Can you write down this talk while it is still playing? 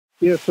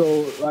Yeah,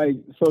 so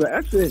the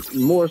accident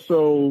more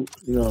so,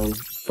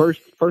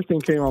 first thing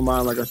came to my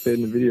mind, like I said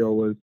in the video,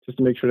 was just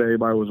to make sure that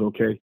everybody was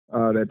okay,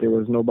 that there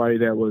was nobody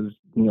that was,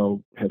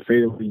 had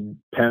fatally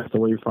passed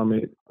away from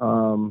it.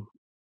 And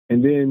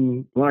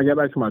then when I got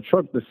back to my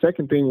truck, the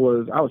second thing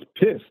was I was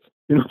pissed.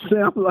 You know what I'm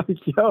saying? I'm like,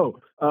 yo,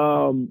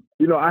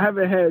 I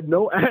haven't had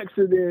no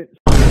accidents.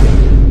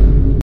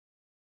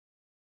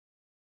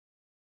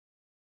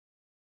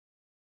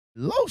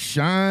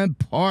 LoShine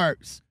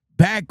Parks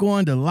back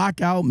on the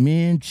Lockout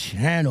Men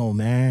channel,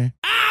 man.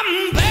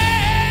 I'm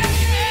back,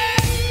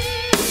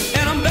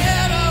 and I'm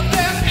better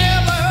than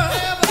ever.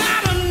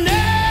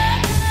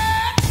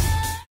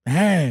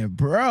 Man,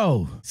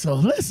 bro. So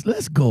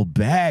let's go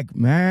back,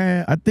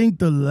 man. I think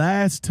the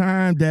last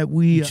time that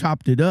we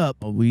chopped it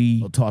up,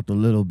 we talked a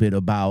little bit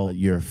about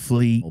your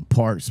fleet,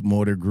 Parks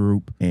Motor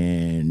Group,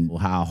 and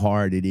how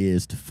hard it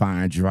is to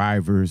find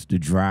drivers to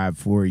drive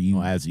for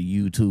you as a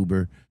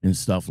YouTuber and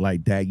stuff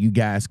like that. You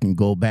guys can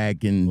go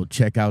back and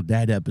check out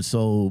that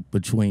episode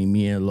between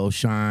me and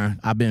LoShine.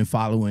 I've been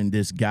following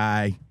this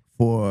guy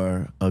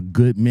for a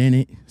good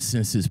minute,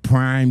 since his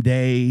prime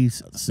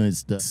days,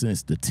 since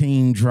the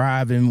team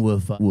driving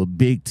with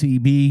Big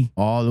TB,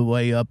 all the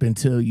way up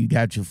until you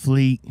got your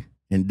fleet,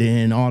 and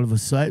then all of a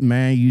sudden,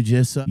 man, you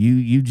just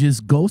you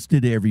just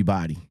ghosted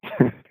everybody.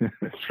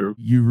 That's true.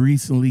 You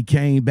recently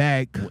came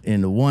back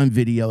in the one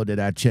video that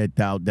I checked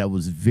out that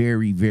was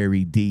very,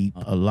 very deep.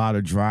 A lot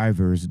of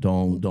drivers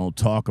don't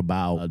talk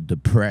about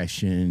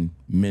depression,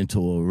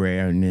 mental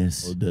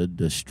awareness,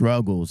 the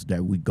struggles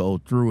that we go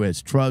through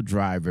as truck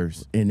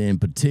drivers, and in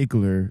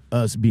particular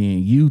us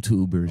being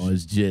YouTubers.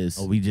 It's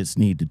just we just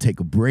need to take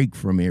a break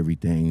from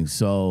everything.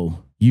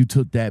 So you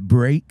took that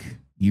break.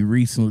 You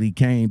recently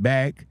came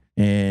back.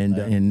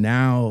 And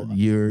now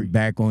you're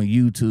back on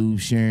YouTube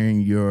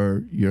sharing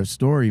your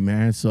story,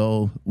 man.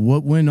 So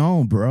what went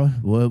on, bro?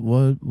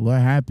 What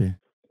happened?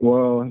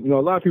 Well,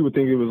 a lot of people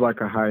think it was like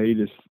a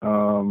hiatus,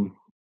 and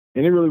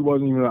it really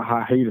wasn't even a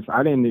hiatus.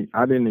 I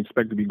didn't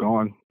expect to be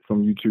gone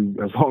from YouTube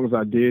as long as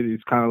I did.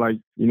 It's kind of like,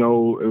 it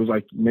was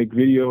like make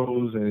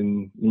videos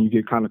and you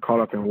get kind of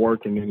caught up in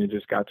work, and then it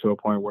just got to a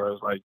point where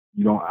it's like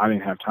I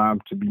didn't have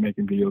time to be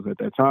making videos at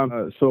that time.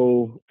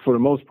 So for the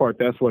most part,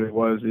 that's what it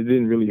was. It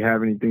didn't really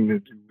have anything to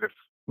do with,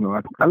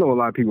 I know a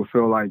lot of people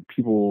feel like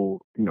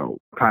people,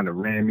 kind of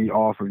ran me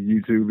off of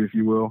YouTube, if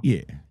you will.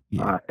 Yeah.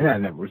 Yeah.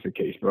 That never was the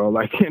case, bro.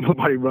 Like, can't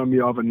nobody run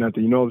me off of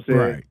nothing. You know what I'm saying?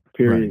 Right.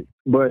 Period. Right.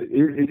 But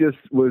it just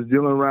was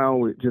dealing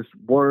around with just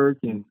work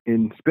and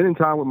spending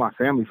time with my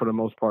family for the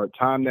most part.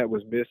 Time that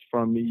was missed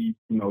from me,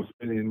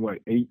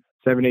 spending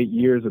 7, 8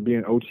 years of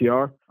being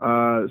OTR.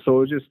 So it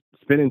was just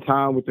spending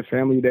time with the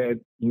family that,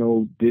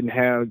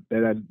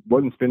 that I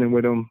wasn't spending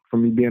with them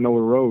from me being over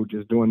the road,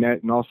 just doing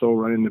that and also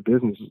running the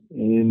business.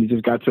 And it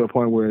just got to a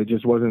point where it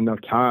just wasn't enough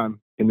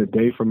time in the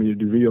day for me to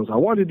do videos. I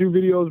wanted to do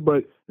videos,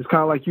 but it's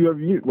kind of like as a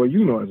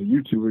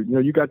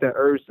YouTuber, you got that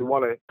urge to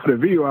want to put a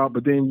video out,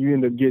 but then you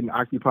end up getting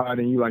occupied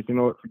and you like,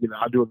 forget it,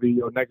 I'll do a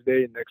video next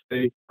day, and next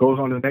day goes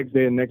on the next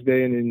day, and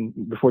then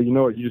before you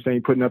know it, you just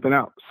ain't putting nothing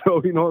out.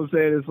 So, you know what I'm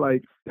saying? It's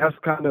like, that's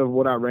kind of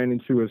what I ran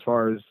into as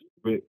far as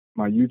with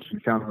my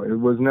YouTube channel. It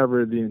was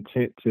never the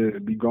intent to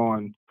be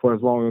gone for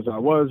as long as I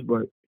was,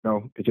 but,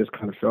 it just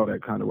kind of felt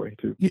that kind of way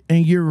too.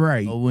 And you're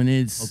right. When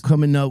it's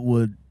coming up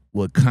with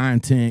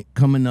content,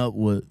 coming up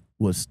with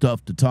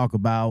stuff to talk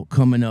about,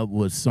 coming up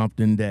with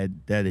something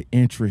that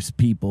interests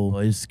people,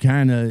 it's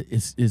kind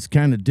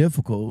of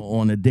difficult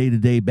on a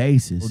day-to-day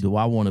basis. Do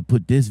I want to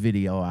put this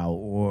video out,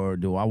 or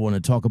do I want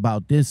to talk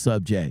about this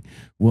subject?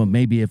 Well,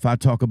 maybe if I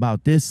talk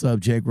about this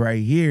subject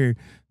right here,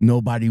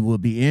 nobody will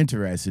be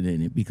interested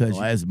in it, because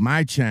as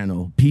my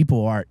channel,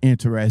 people are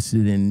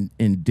interested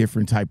in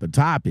different type of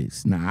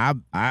topics. Now,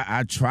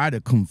 I try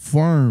to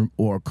conform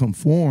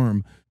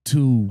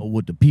to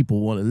what the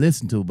people want to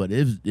listen to, but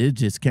it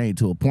just came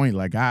to a point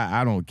like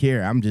I don't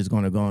care. I'm just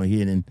going to go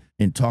ahead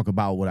and talk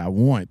about what I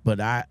want. But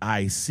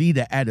I see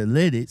the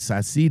analytics, I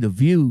see the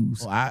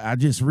views. I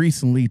just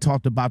recently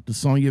talked about the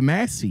Sonia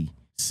Massey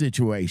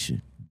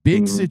situation.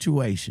 Big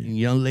situation.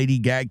 Young lady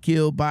got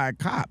killed by a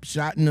cop,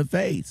 shot in the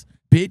face.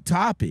 Big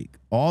topic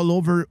all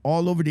over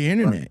the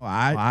internet.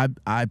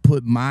 I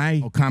put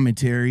my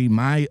commentary,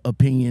 my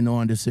opinion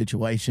on the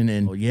situation,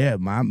 and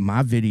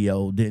my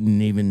video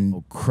didn't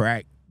even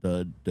crack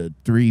the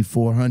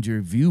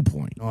 300-400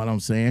 viewpoint. You know what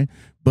I'm saying?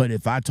 But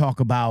if I talk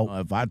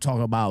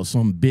about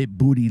some big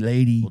booty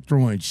lady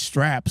throwing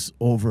straps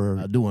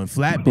over doing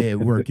flatbed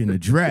work in a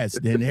dress,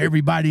 then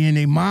everybody and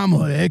their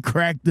mama had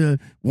cracked the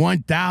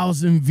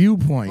 1,000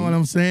 viewpoint. You know what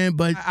I'm saying?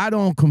 But I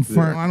don't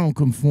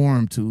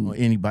conform to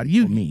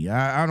anybody.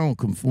 I don't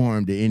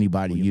conform to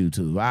anybody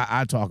YouTube.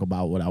 I talk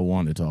about what I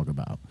want to talk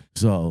about.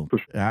 So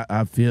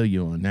I feel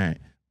you on that.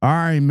 All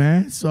right,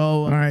 man. So,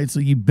 all right, so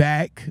you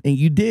back, and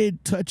you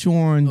did touch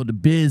on the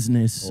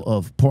business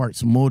of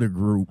Parts Motor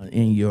Group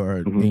in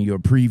your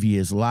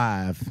previous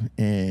live,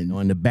 and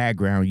on the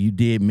background, you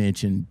did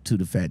mention to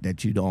the fact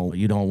that you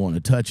don't want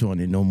to touch on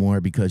it no more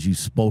because you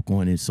spoke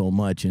on it so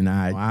much, and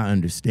I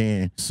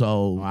understand.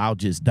 So I'll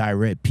just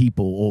direct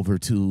people over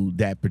to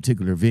that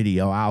particular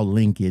video. I'll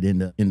link it in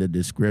the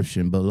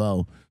description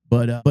below.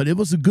 But it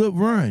was a good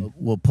run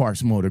with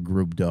Parts Motor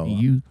Group, though.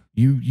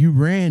 You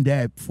ran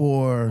that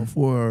for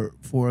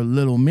a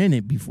little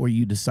minute before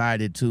you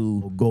decided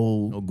to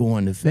go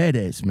into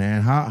FedEx,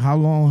 man. How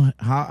long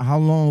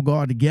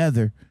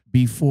altogether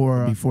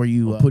before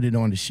you put it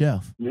on the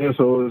shelf? Yeah,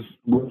 so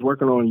we was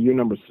working on year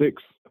number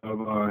 6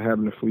 of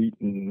having a fleet,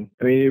 and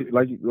I mean,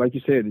 like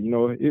you said,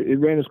 it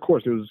ran its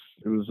course.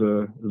 It was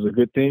a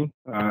good thing.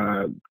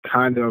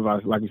 Kind of,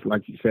 like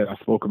you said, I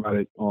spoke about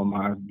it on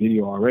my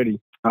video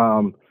already.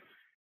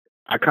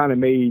 I kind of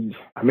made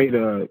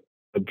a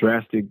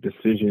drastic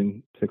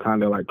decision to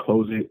kind of like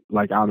close it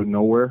like out of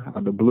nowhere, out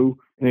of the blue.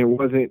 And it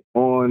wasn't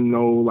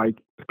on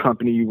like the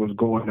company was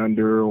going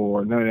under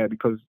or none of that,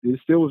 because it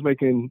still was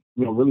making,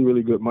 really,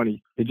 really good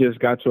money. It just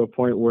got to a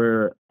point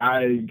where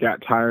I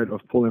got tired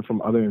of pulling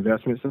from other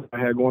investments that I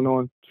had going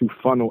on to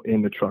funnel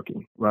into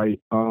trucking, right?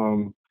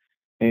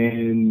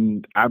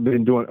 And I've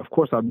been doing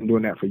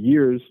that for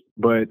years,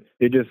 but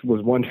it just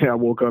was one day I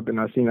woke up and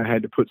I seen I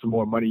had to put some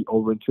more money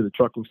over into the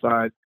trucking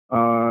side.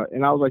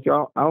 And I was like,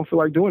 y'all, I don't feel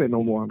like doing it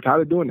no more. I'm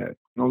tired of doing that.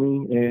 You know what I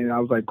mean? And I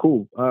was like,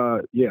 cool.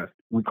 Yeah,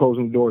 we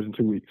closing the doors in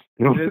 2 weeks.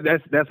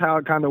 That's how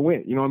it kind of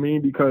went. You know what I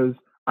mean? Because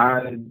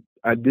I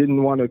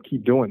didn't want to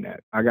keep doing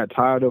that. I got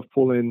tired of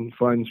pulling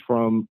funds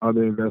from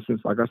other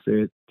investments, like I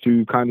said,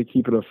 to kind of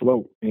keep it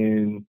afloat.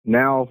 And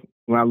now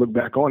when I look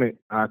back on it,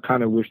 I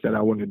kind of wish that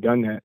I wouldn't have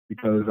done that,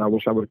 because I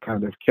wish I would have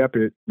kind of kept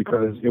it,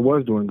 because it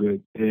was doing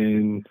good.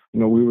 And,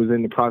 we was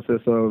in the process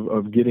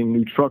of getting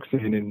new trucks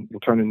in and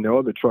turning the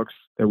other trucks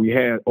that we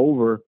had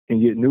over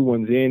and getting new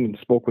ones in, and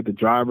spoke with the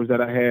drivers that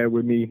I had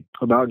with me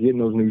about getting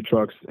those new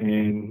trucks.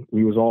 And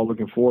we was all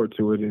looking forward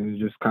to it. And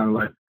it's just kind of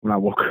like when I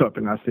woke up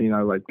and I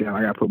was like, damn,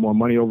 I got to put more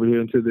money over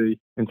here into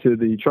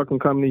the trucking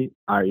company.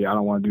 I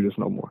don't want to do this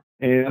no more.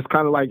 And that's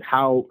kind of like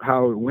how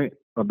it went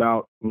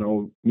about,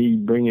 me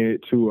bringing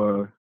it to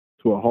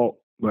a halt.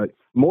 But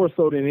more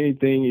so than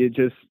anything, it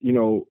just,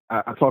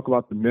 I talk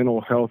about the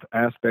mental health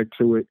aspect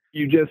to it.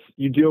 You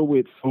deal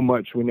with so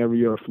much whenever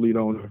you're a fleet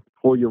owner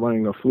or you're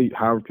running a fleet,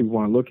 however people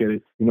want to look at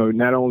it.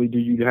 Not only do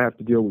you have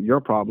to deal with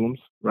your problems,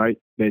 right,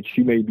 that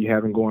you may be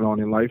having going on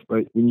in life,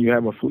 but when you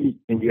have a fleet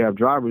and you have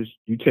drivers,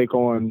 you take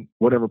on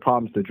whatever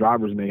problems the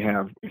drivers may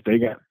have. If they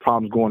got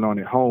problems going on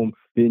at home,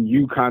 then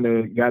you kind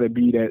of got to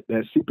be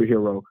that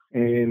superhero.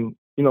 And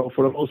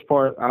for the most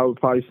part, I would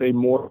probably say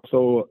more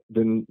so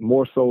than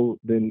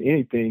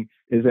anything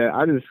is that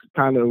I just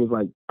kind of was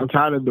like, I'm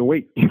tired of the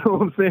weight. You know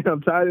what I'm saying?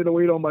 I'm tired of the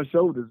weight on my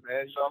shoulders,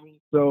 man. You know what I mean?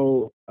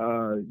 So,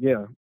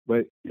 yeah,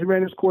 but it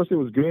ran its course. It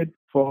was good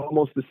for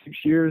almost the 6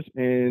 years,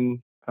 and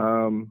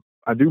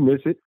I do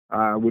miss it.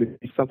 Would it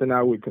be something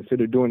I would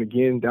consider doing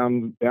again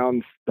down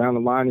the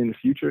line in the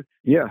future?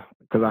 Yeah,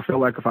 because I feel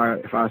like if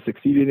I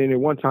succeeded in it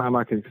one time,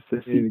 I can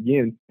succeed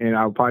again, and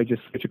I'll probably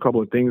just switch a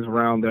couple of things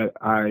around that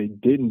I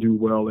didn't do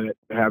well at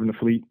having a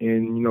fleet,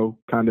 and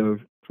kind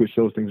of switch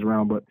those things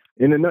around. But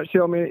in a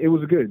nutshell, man, it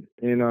was good.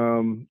 And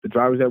the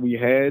drivers that we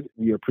had,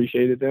 we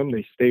appreciated them.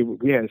 They stayed.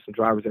 We had some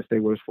drivers that stayed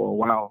with us for a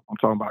while. I'm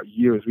talking about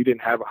years. We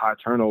didn't have a high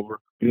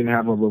turnover. We didn't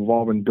have a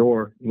revolving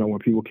door. When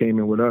people came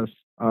in with us,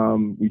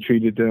 we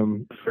treated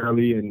them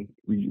fairly and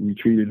we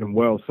treated them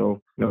well.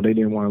 So they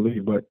didn't want to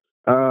leave. But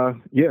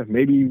yeah,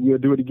 maybe we'll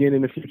do it again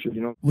in the future.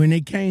 When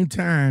it came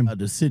time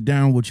to sit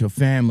down with your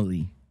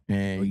family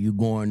and you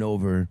going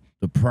over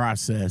the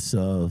process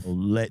of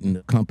letting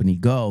the company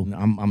go,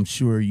 I'm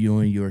sure you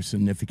and your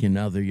significant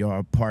other,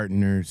 y'all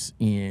partners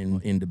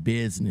in the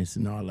business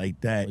and all like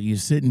that. You're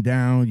sitting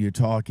down, you're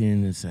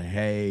talking and say,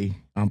 hey,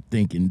 I'm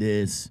thinking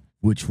this,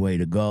 which way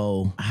to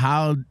go.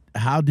 How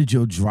did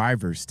your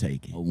drivers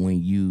take it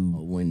when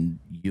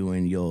you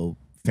and your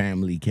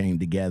family came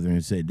together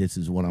and said, this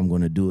is what I'm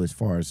going to do as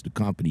far as the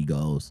company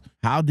goes?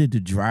 How did the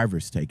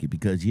drivers take it?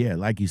 Because, yeah,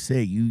 like you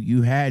said,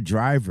 you had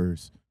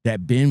drivers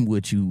that been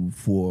with you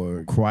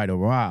for quite a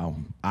while.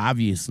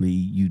 Obviously,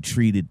 you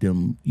treated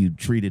them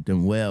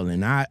well.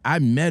 And I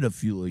met a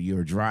few of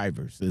your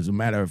drivers. As a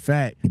matter of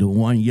fact, the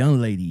one young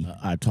lady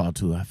I talked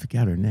to, I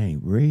forgot her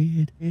name,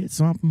 Red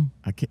something.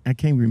 I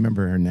can't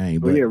remember her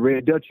name. But yeah,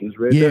 Red Duchess.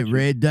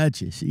 Red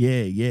Duchess.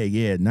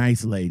 Yeah.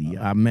 Nice lady.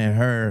 I met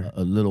her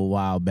a little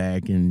while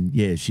back, and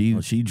yeah,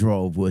 she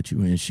drove with you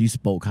and she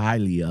spoke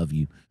highly of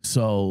you.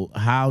 So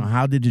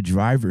how did the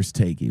drivers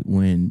take it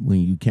when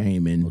you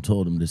came and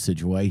told them the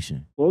situation?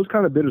 Well, it was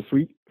kind of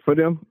bittersweet for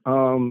them,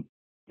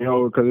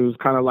 because it was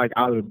kind of like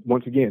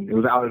once again, it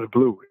was out of the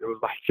blue. It was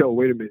like, yo,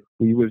 wait a minute.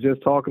 We was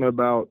just talking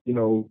about,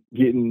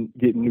 getting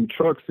new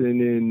trucks,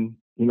 and then,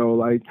 you know,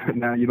 like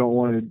now you don't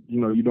want to,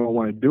 you don't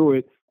want to do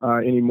it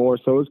anymore.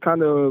 So it's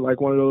kind of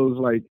like one of those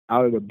like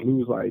out of the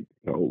blues, like,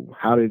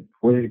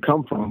 where did it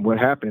come from? What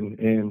happened?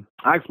 And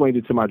I explained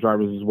it to my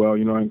drivers as well,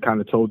 and kind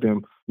of told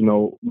them,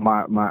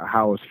 my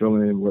how I was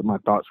feeling and what my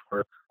thoughts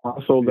were. I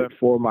also left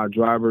for my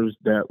drivers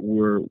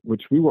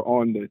which we were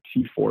on the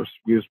T-Force.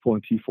 We was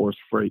pulling T-Force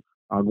freight,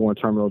 going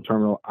terminal to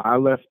terminal. I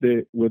left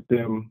it with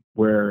them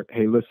where,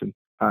 hey, listen,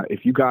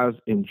 if you guys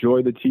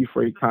enjoy the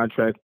T-Freight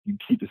contract, you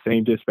keep the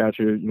same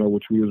dispatcher,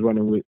 which we was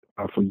running with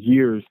for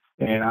years.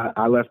 And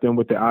I left them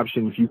with the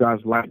option, if you guys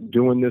like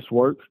doing this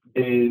work,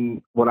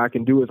 then what I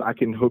can do is I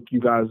can hook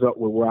you guys up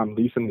with where I'm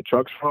leasing the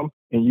trucks from,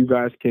 and you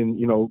guys can,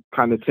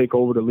 kind of take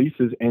over the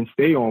leases and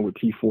stay on with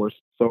T-Force.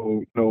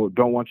 So,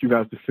 don't want you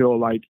guys to feel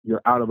like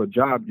you're out of a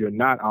job. You're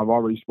not. I've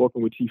already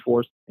spoken with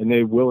T-Force, and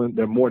they're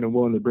more than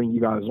willing to bring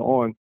you guys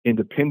on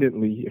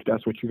independently if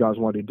that's what you guys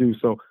want to do.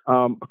 So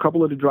a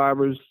couple of the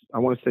drivers, I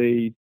want to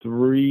say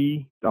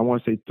three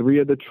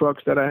of the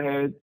trucks that I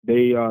had,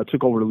 they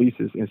took over the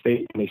leases and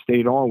they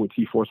stayed on with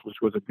T-Force,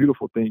 which was a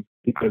beautiful thing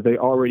because they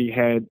already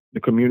had the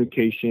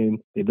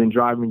communication. They've been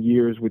driving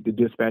years with the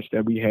dispatch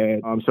that we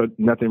had. So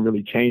nothing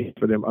really changed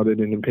for them other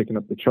than them picking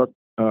up the truck,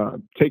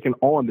 taking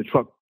on the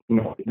truck,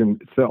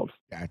 themselves.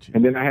 Gotcha.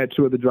 And then I had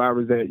two of the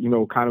drivers that,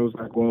 kind of was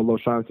like going a little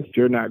shy and said,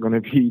 you're not going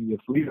to be the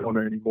fleet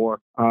owner anymore.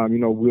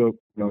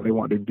 They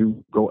want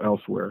to go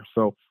elsewhere.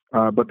 So,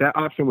 but that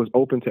option was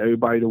open to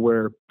everybody to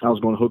where I was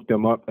going to hook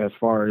them up as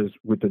far as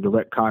with the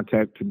direct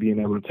contact to being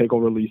able to take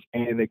over lease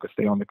and they could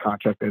stay on the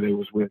contract that they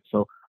was with.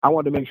 So I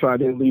wanted to make sure I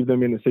didn't leave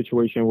them in a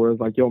situation where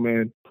it's like, yo,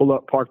 man, pull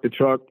up, park the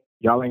truck.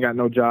 Y'all ain't got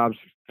no jobs.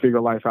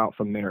 Figure life out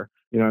from there.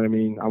 You know what I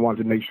mean? I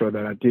wanted to make sure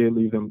that I did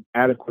leave them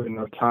adequate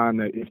enough time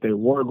that if they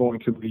were going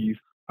to leave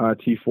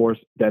T-Force,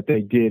 that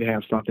they did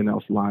have something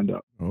else lined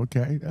up.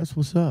 Okay, that's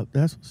what's up.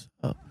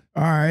 All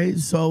right,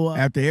 so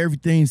after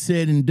everything's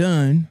said and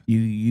done,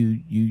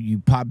 you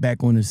pop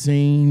back on the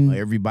scene.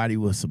 Everybody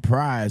was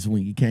surprised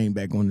when you came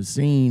back on the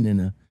scene in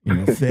a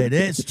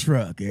FedEx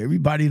truck.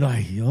 Everybody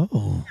like, yo,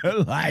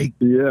 like,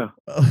 yeah,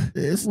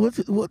 it's what?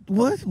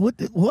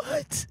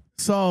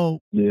 So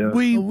yeah.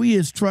 we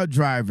as truck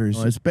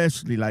drivers,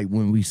 especially like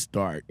when we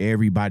start,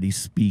 everybody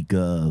speak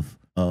of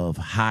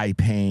high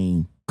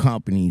paying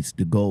companies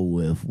to go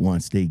with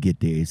once they get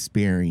their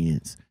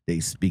experience.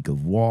 They speak of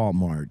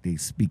Walmart, they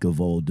speak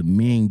of Old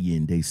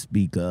Dominion, they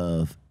speak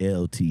of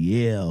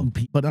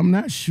LTL. But I'm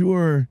not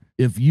sure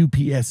if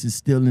UPS is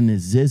still in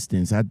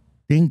existence. I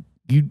think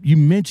you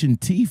mentioned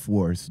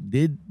T-Force.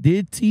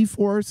 Did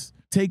T-Force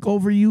take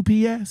over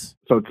UPS?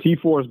 So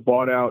T-Force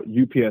bought out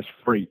UPS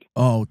Freight.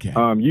 Oh, okay.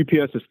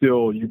 UPS is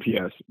still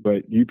UPS,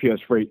 but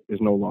UPS Freight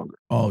is no longer.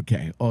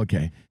 Okay.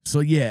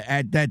 So yeah,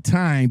 at that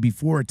time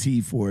before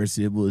T-Force,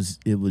 it was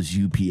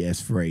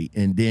UPS Freight,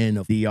 and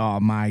then the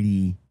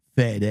almighty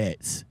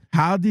FedEx.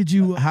 How did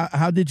you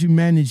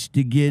manage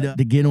to get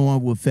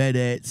on with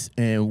FedEx,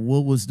 and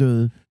what was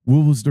the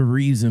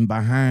reason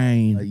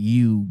behind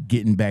you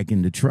getting back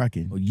into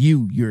trucking, or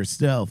you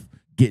yourself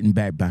getting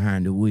back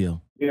behind the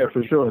wheel? Yeah,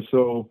 for sure.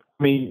 So,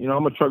 I mean,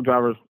 I'm a truck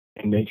driver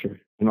in nature.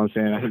 You know what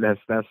I'm saying?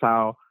 That's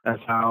how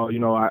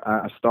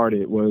I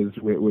started was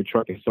with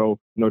trucking. So,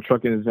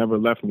 trucking has never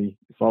left me.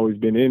 It's always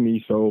been in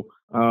me. So,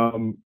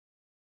 kind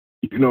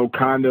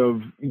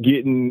of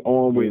getting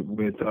on with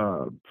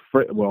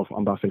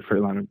I'm about to say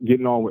Freightliner,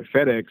 getting on with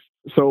FedEx.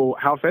 So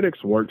how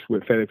FedEx works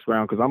with FedEx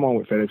Ground, because I'm on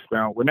with FedEx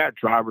Ground, we're not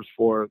drivers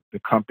for the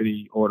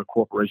company or the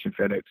corporation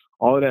FedEx.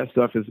 All of that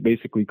stuff is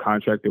basically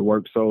contracted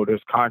work. So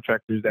there's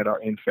contractors that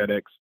are in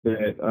FedEx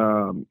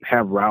that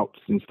have routes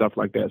and stuff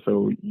like that.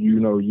 So,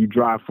 you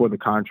drive for the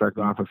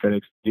contractor, not for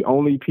FedEx. The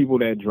only people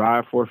that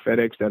drive for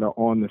FedEx that are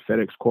on the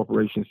FedEx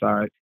corporation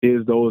side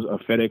is those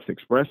of FedEx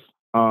Express.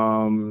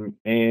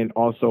 And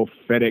also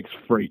FedEx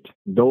Freight.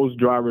 Those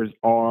drivers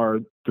are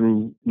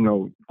through,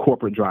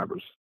 corporate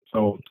drivers.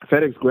 So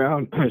FedEx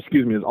Ground,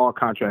 is all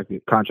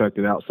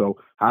contracted out. So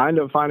I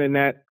ended up finding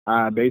that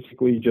I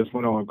basically just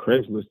went on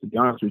Craigslist, to be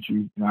honest with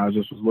you. And I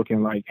just was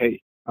looking like,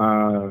 hey,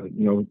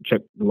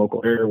 check the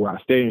local area where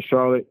I stay in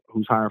Charlotte,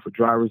 who's hiring for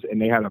drivers.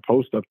 And they had a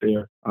post up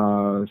there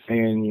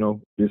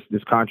saying,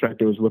 this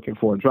contractor was looking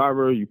for a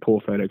driver. You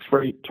pull FedEx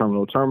Freight,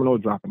 terminal to terminal,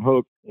 drop and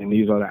hook. And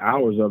these are the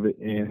hours of it.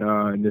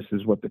 And this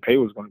is what the pay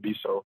was going to be.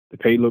 So the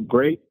pay looked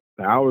great.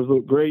 The hours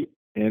looked great.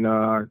 And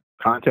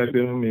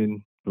contacted them,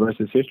 and the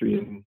rest is history,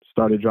 and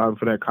started driving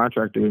for that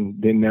contractor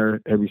and been there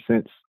ever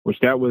since,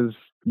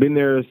 been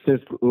there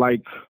since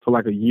for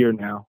a year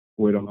now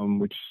with them,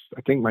 which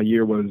I think my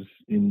year was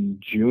in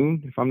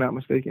June, if I'm not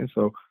mistaken.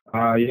 So,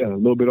 a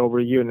little bit over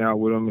a year now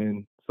with them.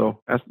 And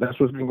so that's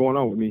what's been going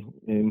on with me.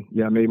 And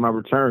I made my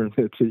return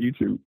to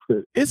YouTube.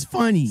 It's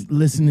funny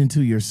listening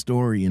to your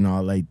story and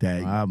all like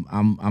that.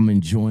 I'm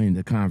enjoying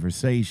the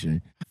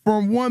conversation.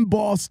 From one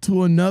boss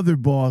to another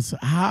boss,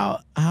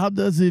 how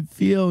does it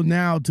feel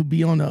now to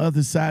be on the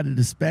other side of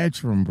the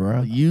spectrum,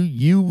 bro?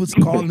 You was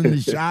calling the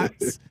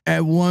shots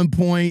at one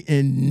point,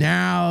 and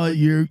now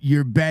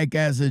you're back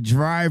as a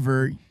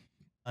driver.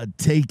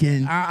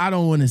 taking, I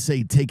don't want to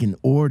say taking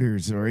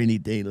orders or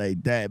anything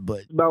like that,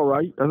 but About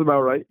right. That's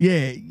about right.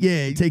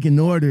 yeah, taking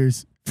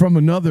orders from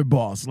another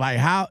boss. Like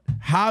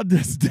how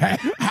does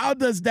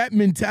that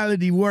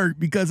mentality work?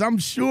 Because I'm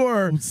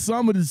sure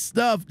some of the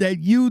stuff that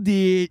you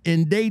did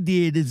and they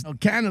did is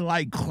kind of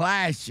like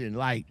clashing.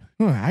 Like,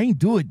 I ain't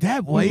do it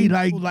that way.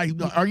 Like,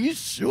 are you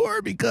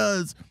sure?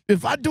 Because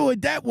if I do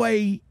it that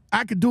way,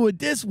 I could do it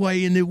this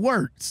way and it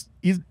works.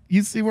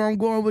 You see where I'm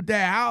going with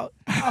that?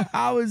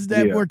 How is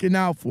that working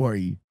out for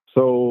you?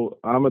 So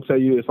I'm gonna tell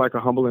you, it's like a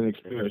humbling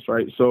experience,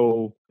 right?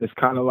 So it's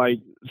kind of like,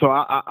 so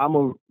I'm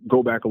gonna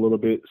go back a little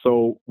bit.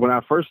 So when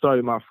I first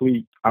started my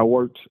fleet, I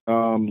worked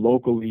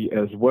locally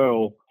as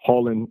well,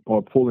 hauling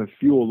or pulling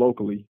fuel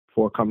locally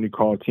for a company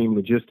called Team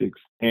Logistics.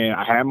 And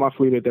I had my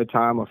fleet at that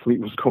time. My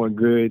fleet was going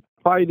good.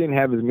 Probably didn't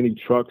have as many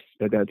trucks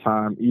at that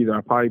time either. I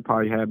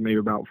probably had maybe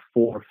about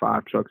 4 or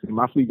 5 trucks. And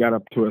my fleet got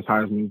up to as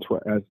high as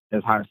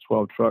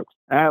 12 trucks.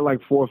 I had like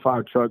 4 or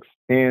 5 trucks.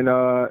 And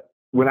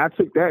when I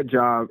took that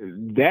job,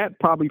 that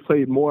probably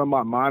played more in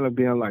my mind of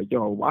being like,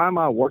 yo, why am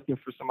I working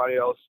for somebody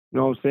else? You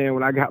know what I'm saying?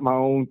 When I got my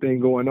own thing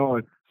going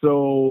on.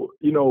 So,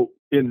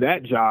 in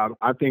that job,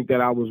 I think that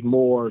I was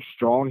more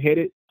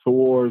strong-headed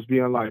towards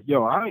being like,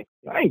 yo, I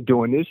ain't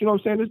doing this. You know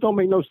what I'm saying? This don't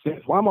make no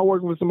sense. Why am I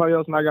working with somebody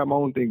else and I got my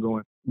own thing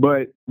going?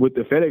 But with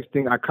the FedEx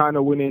thing, I kind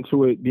of went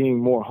into it being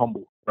more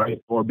humble,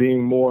 right? Or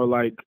being more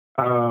like,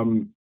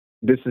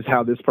 this is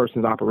how this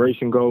person's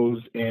operation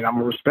goes, and I'm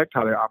going to respect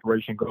how their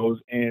operation goes,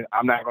 and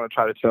I'm not going to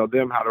try to tell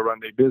them how to run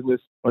their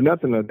business or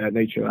nothing of that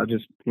nature. I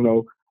just,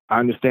 I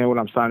understand what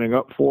I'm signing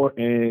up for,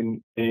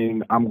 and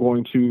I'm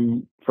going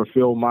to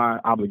fulfill my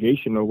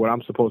obligation of what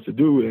I'm supposed to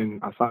do,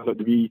 and I signed up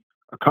to be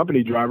a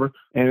company driver,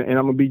 and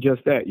I'm going to be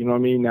just that. You know what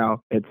I mean?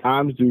 Now, at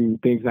times, do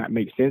things not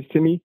make sense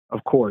to me?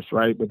 Of course,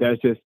 right? But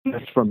that's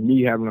from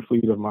me having a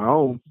fleet of my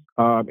own.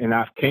 And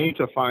I've came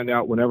to find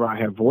out whenever I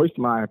have voiced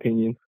my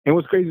opinion, and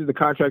what's crazy is the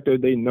contractor,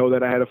 they know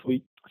that I had a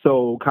fleet.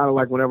 So kind of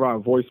like whenever I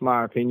voice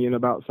my opinion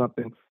about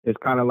something, it's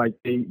kind of like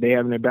they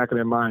have in the back of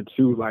their mind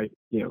too, like,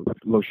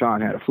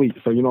 LoShawn had a fleet.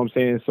 So, you know what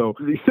I'm saying? So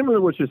similar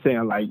to what you're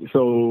saying, like,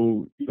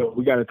 so,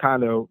 we got to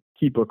kind of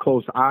keep a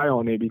close eye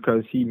on it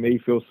because he may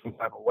feel some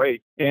type of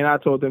way. And I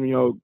told them,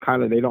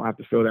 kind of, they don't have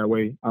to feel that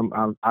way.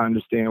 I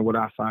understand what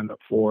I signed up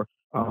for.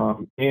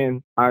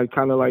 And I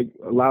kind of like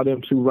allow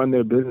them to run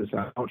their business.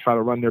 I don't try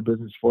to run their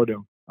business for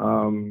them.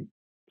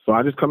 So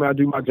I just come out,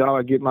 do my job,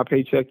 I get my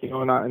paycheck,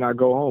 and I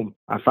go home.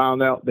 I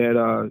found out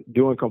that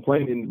doing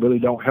complaining really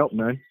don't help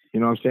none, you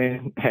know what I'm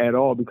saying, at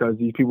all, because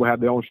these people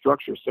have their own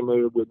structure,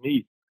 similar with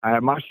me. I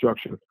have my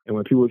structure. And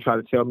when people try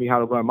to tell me how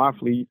to run my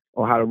fleet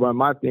or how to run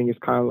my thing, it's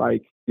kind of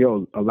like,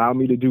 allow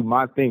me to do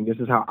my thing. This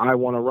is how I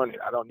want to run it.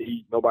 I don't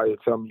need nobody to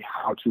tell me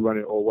how to run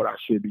it or what I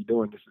should be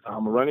doing. This is how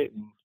I'm going to run it.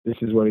 And this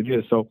is what it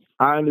is. So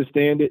I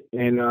understand it,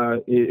 and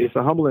it's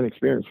a humbling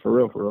experience for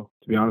real,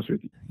 to be honest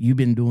with you. You've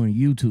been doing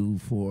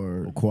YouTube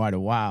for quite a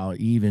while,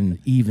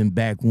 even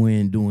back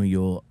when doing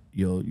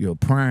your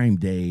prime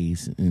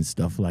days and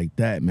stuff like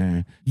that,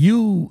 man.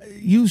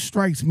 You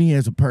strikes me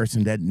as a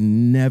person that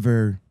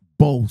never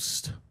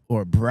boast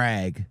or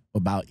brag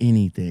about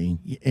anything.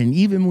 And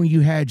even when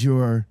you had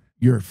your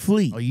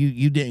fleet,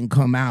 you didn't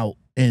come out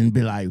and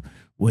be like,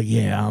 well,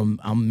 yeah,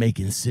 I'm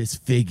making 6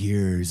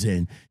 figures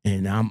and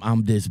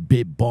I'm this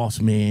big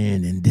boss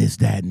man and this,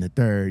 that, and the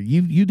third.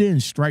 You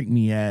didn't strike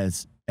me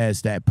as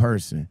that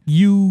person.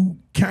 You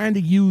kind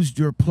of used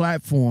your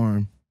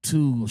platform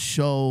to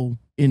show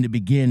in the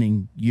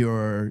beginning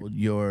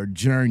your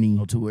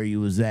journey to where you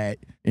was at,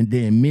 and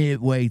then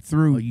midway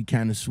through you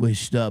kind of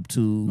switched up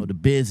to the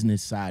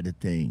business side of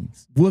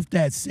things. With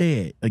that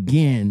said,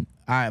 again,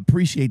 I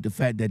appreciate the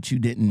fact that you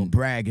didn't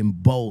brag and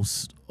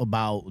boast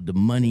about the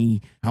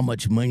money, how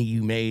much money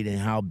you made and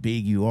how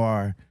big you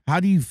are. How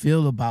do you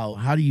feel about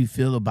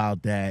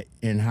that,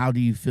 and how do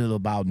you feel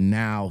about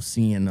now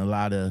seeing a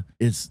lot of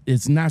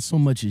it's not so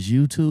much as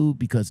YouTube,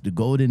 because the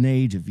golden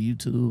age of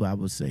YouTube, I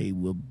would say,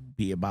 will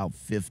be about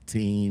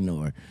 15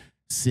 or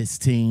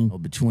 16 or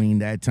between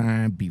that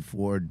time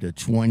before the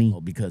 20,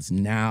 because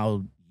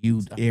now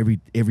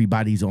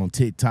everybody's on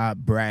TikTok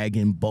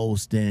bragging,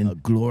 boasting,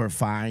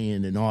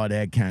 glorifying, and all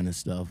that kind of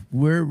stuff.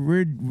 Where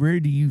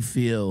do you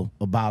feel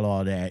about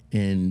all that,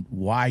 and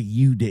why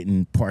you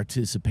didn't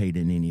participate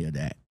in any of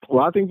that?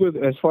 Well, I think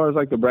as far as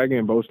like the bragging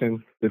and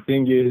boasting, the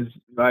thing is,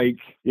 like,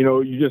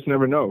 you just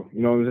never know.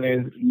 You know what I'm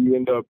saying? You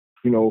end up,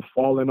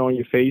 falling on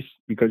your face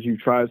because you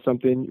tried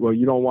something. Well,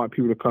 you don't want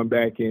people to come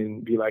back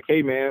and be like,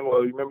 hey, man,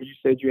 well, remember you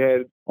said you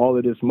had all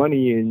of this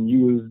money and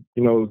you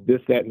was,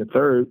 this, that, and the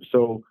third.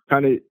 So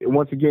kind of,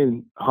 once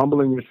again,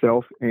 humbling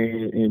yourself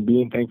and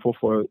being thankful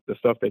for the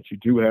stuff that you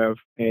do have,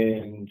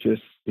 and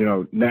just,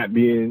 not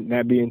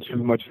being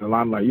too much in the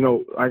limelight.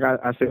 Like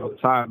I say all the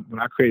time, when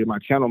I created my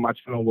channel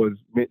was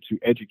meant to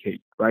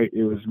educate, right?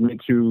 It was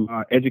meant to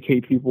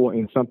educate people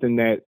in something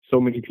that so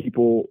many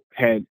people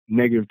had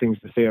negative things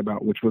to say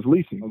about, which was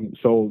leasing.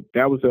 So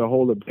that was the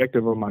whole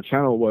objective of my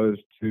channel, was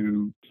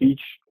to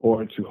teach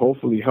or to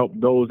hopefully help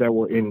those that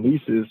were in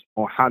leases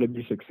on how to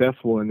be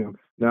successful in them.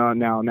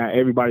 Now, not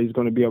everybody's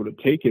going to be able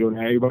to take it, or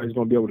not everybody's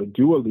going to be able to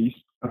do a lease,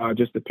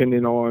 just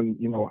depending on,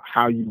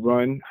 how you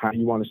run, how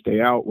you want to stay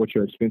out, what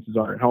your expenses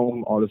are at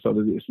home, all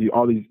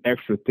these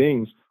extra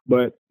things.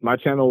 But my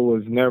channel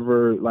was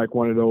never like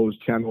one of those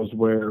channels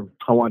where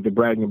I wanted to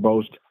brag and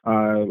boast.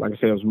 Like I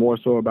said, it was more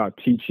so about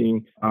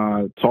teaching,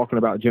 talking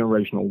about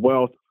generational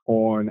wealth,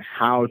 on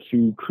how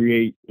to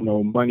create,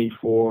 money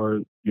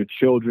for your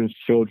children's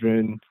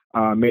children,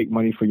 make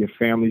money for your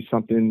family,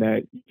 something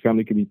that your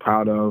family could be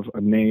proud of,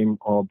 a name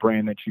or a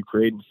brand that you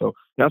created. So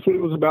that's what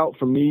it was about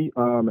for me.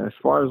 As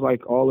far as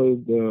like all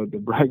of the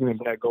bragging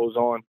that goes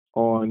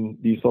on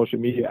these social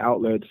media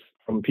outlets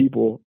from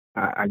people,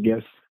 I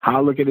guess how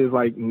I look at it is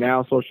like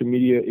now social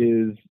media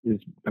is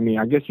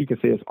I guess you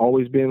could say it's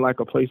always been like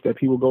a place that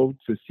people go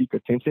to seek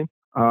attention.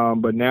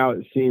 But now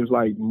it seems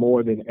like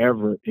more than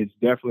ever, it's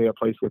definitely a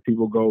place where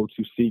people go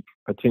to seek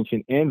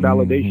attention and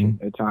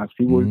validation. At times,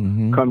 people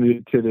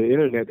come to the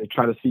internet to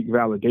try to seek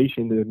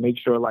validation to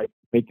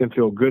make them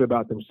feel good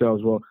about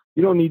themselves. Well,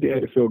 you don't need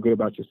to feel good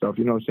about yourself.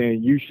 You know what I'm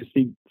saying? You should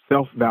seek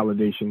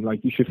self-validation.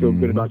 Like, you should feel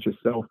good about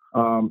yourself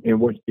and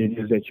what it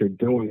is that you're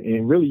doing.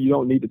 And really, you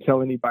don't need to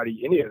tell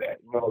anybody any of that.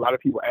 A lot of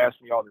people ask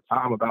me all the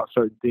time about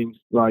certain things,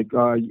 like,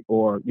 you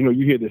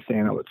hear this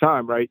saying all the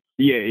time, right?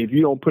 Yeah, if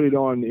you don't put it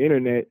on the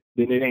internet,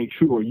 then it ain't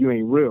true, or you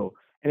ain't real.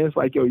 And it's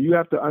like, you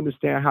have to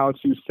understand how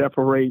to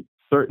separate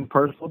certain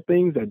personal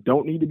things that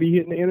don't need to be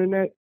hitting the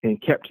internet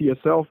and kept to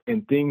yourself,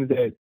 and things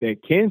that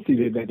can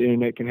see that the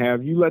internet can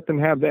have. You let them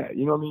have that,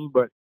 you know what I mean?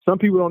 But some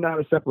people don't know how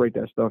to separate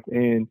that stuff,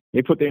 and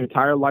they put their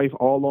entire life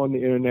all on the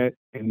internet.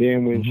 And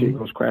then when shit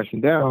goes crashing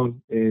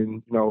down,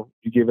 and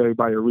you give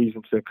everybody a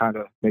reason to kind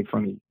of make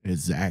fun of you.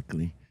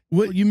 Exactly.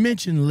 Well, you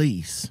mentioned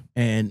lease,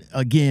 and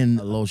again,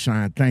 Lil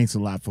Shine, thanks a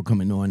lot for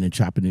coming on and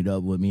chopping it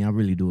up with me. I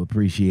really do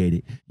appreciate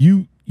it.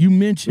 You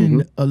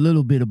mentioned a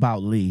little bit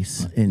about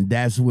lease, and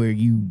that's where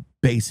you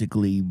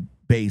basically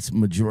base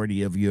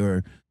majority of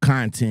your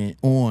content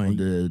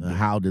on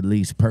how the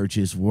lease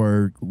purchase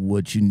work,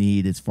 what you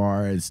need as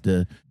far as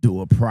to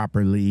do a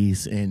proper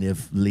lease, and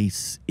if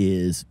lease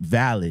is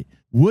valid.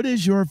 What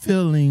is your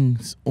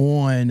feelings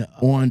on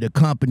the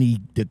company,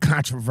 the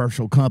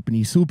controversial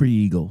company,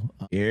 SuperEgo?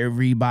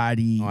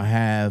 Everybody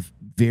have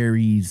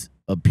different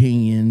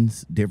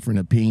opinions.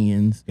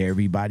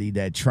 Everybody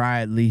that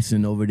tried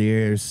leasing over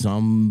there,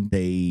 some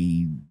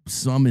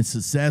is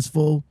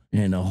successful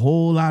and a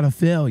whole lot of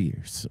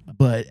failures.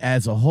 But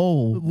as a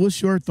whole,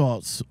 what's your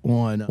thoughts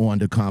on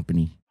the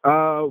company?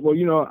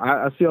 Well,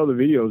 I see all the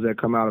videos that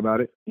come out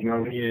about it,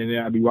 and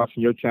I'll be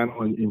watching your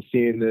channel and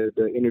seeing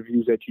the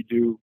interviews that you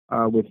do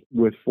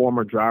with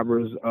former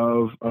drivers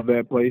of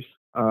that place.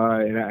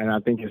 And I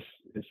think it's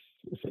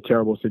a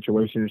terrible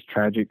situation. It's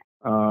tragic.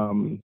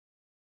 I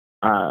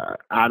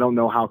don't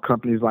know how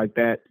companies like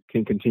that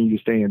can continue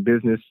to stay in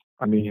business.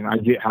 I mean, I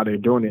get how they're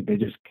doing it. They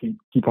just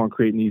keep on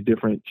creating these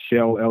different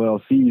shell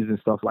LLCs and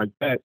stuff like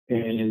that.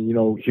 And,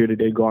 here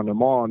today go on the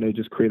mall and they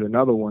just create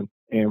another one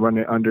and run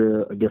it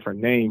under a different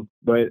name.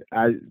 But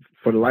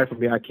for the life of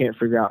me, I can't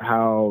figure out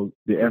how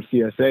the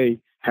FCSA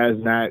has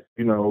not,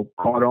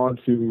 caught on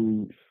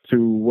to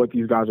what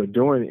these guys are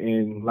doing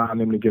and allowing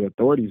them to get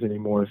authorities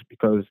anymore. It's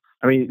because,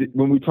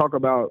 when we talk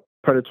about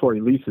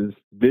predatory leases,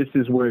 this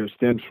is where it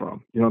stems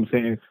from. You know what I'm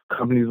saying?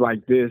 Companies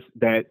like this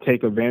that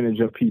take advantage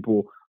of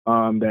people,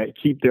 that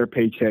keep their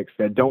paychecks,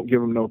 that don't give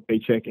them no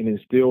paycheck, and then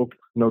still,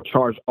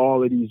 charge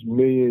all of these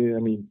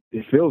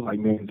it feels like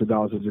millions of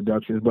dollars of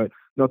deductions, but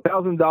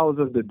 $1,000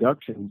 of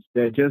deductions,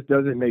 that just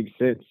doesn't make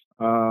sense.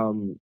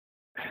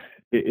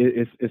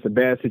 It's a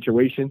bad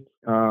situation.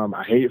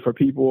 I hate it for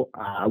people.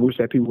 I wish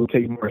that people would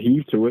take more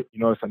heed to it.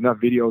 There's enough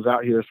videos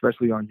out here,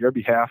 especially on your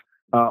behalf,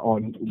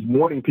 on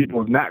warning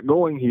people of not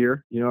going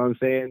here, you know what I'm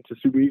saying, to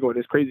SuperEgo. And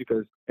it's crazy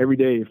because every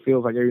day, it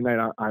feels like every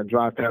night I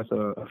drive past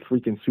a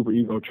freaking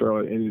SuperEgo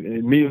trailer, and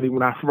immediately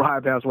when I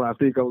drive past one, I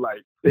think I'm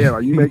like, damn,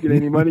 are you making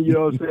any money, you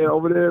know what I'm saying,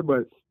 over there?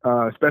 But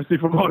especially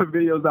from all the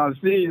videos I've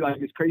seen,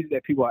 like, it's crazy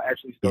that people are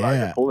actually still out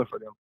there pulling for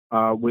them,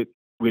 with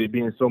it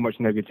being so much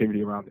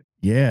negativity around it.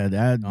 Yeah,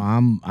 that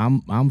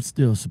I'm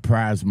still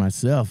surprised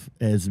myself.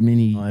 As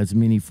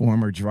many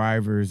former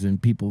drivers and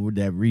people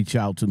that reach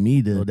out to me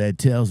that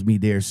tells me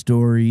their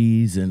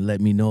stories and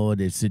let me know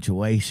their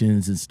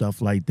situations and stuff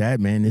like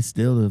that. Man, it's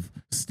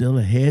still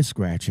a head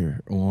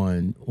scratcher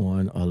on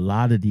a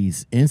lot of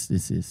these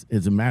instances.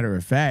 As a matter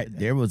of fact,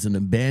 there was an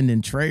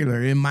abandoned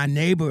trailer in my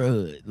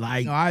neighborhood.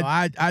 Like,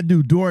 I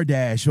do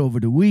DoorDash over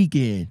the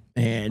weekend,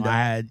 and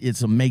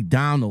it's a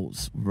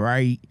McDonald's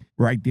right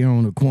there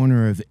on the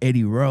corner of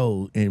Eddy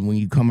Road, and when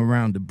you come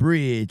around the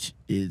bridge,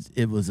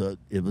 it was a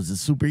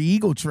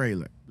SuperEgo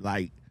trailer.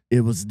 Like,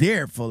 it was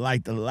there for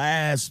like the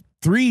last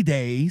 3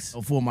 days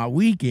for my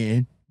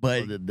weekend,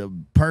 but the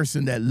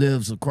person that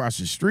lives across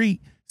the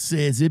street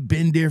says it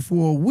been there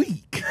for a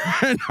week.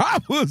 And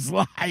I was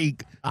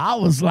like,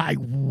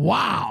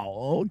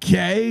 wow,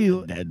 okay.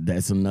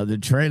 That's another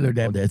trailer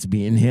that's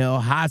being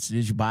held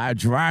hostage by a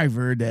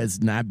driver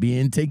that's not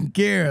being taken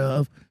care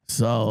of.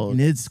 So, and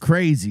it's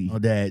crazy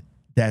that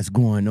that's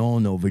going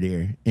on over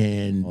there.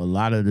 And a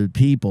lot of the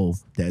people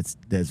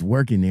that's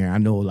working there, I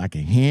know like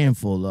a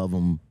handful of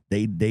them,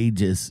 they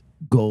just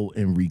go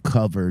and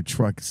recover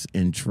trucks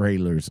and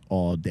trailers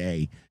all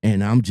day.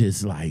 And I'm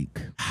just like,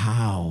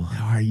 how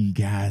are you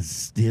guys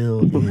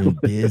still in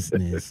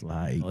business?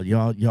 Like,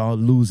 y'all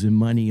losing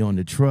money on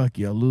the truck,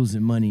 y'all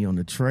losing money on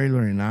the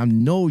trailer, and I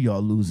know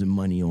y'all losing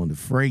money on the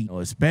freight,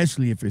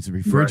 especially if it's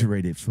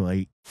refrigerated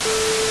freight.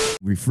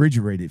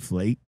 Refrigerated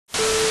freight.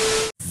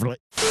 Freight.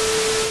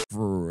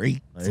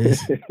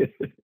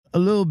 A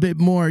little bit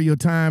more of your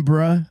time,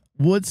 bruh.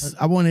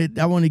 I want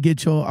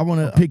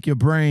to pick your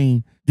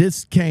brain.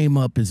 This came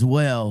up as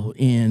well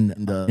in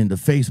the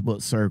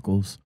Facebook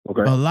circles.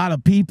 Okay. A lot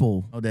of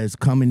people that's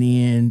coming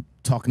in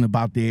talking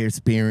about their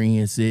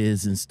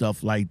experiences and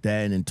stuff like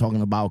that, and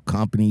talking about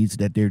companies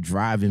that they're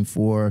driving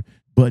for,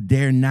 but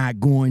they're not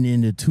going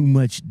into too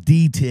much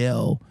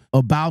detail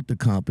about the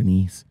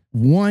companies.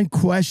 One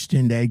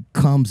question that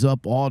comes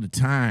up all the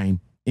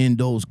time in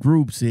those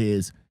groups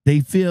is they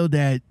feel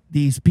that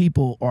these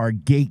people are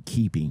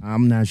gatekeeping.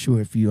 I'm not sure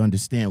if you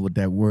understand what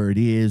that word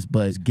is,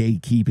 but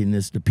gatekeeping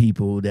is the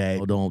people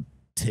that don't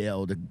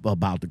tell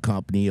about the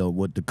company or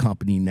what the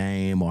company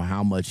name or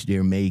how much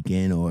they're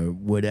making or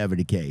whatever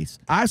the case.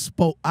 I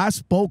spoke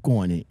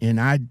on it, and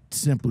I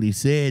simply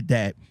said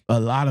that a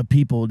lot of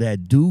people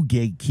that do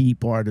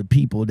gatekeep are the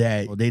people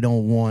that they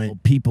don't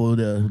want people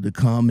to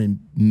come and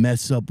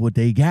mess up what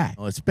they got,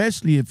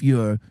 especially if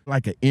you're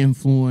like an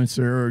influencer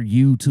or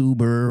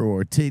YouTuber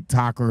or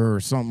TikToker or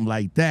something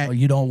like that.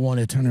 You don't want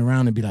to turn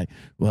around and be like,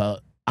 well,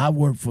 I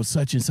work for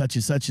such and such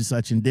and such and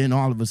such, and then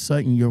all of a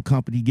sudden your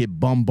company get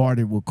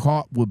bombarded with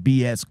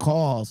BS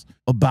calls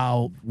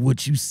about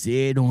what you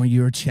said on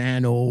your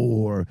channel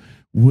or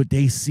what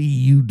they see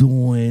you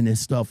doing and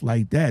stuff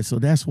like that. So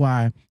that's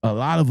why a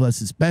lot of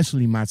us,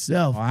 especially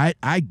myself, I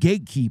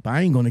gatekeep.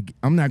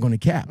 I'm not gonna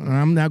cap.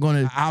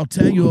 I'll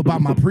tell you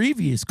about my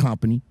previous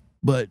company,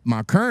 but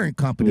my current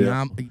company,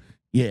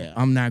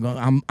 I'm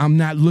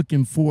not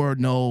looking for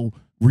no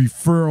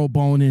referral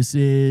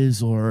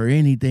bonuses or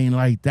anything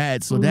like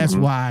that. So that's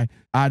why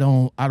I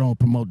don't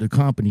promote the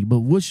company. But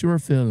what's your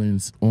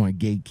feelings on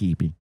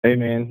gatekeeping? Hey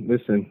man,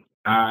 listen,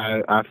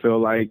 I feel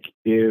like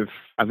if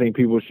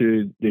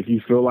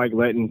you feel like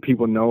letting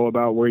people know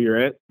about where you're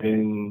at,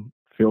 then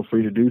feel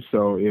free to do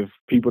so. If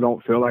people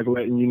don't feel like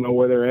letting you know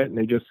where they're at and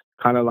they just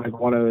kind of like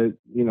want to,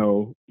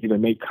 either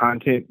make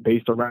content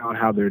based around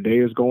how their day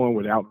is going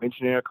without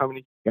mentioning their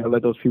company, you gotta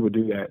let those people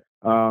do that.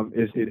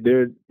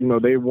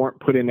 They weren't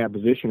put in that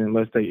position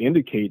unless they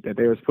indicate that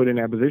they was put in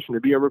that position to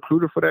be a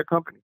recruiter for that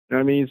company. You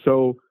know what I mean?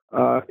 So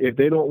if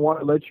they don't want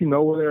to let you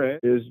know where they're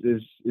at,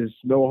 is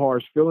no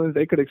harsh feelings.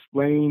 They could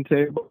explain to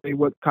everybody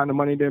what kind of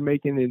money they're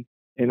making,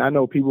 and I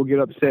know people get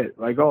upset,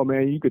 like, oh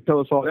man, you could tell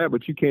us all that,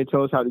 but you can't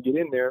tell us how to get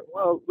in there.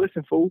 Well,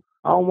 listen, fool,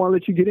 I don't want to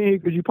let you get in here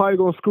because you're probably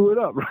gonna screw it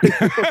up,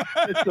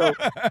 right? So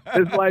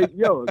it's like,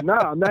 yo,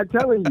 nah, I'm not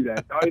telling you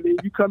that. I mean,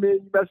 you come in,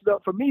 you mess it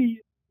up for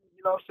me.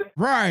 You know what I'm saying?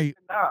 Right.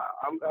 Nah,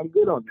 I'm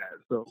good on that.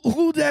 So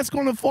who that's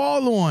gonna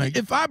fall on?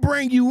 If I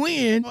bring you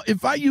in,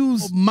 if I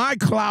use my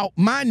clout,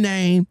 my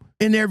name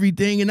and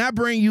everything, and I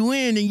bring you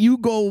in and you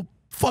go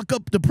fuck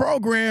up the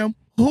program,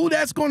 who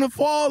that's gonna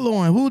fall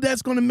on? Who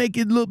that's gonna make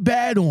it look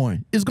bad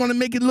on? It's gonna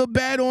make it look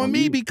bad on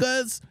me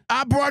because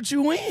I brought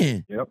you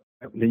in. Yep.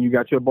 Then you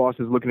got your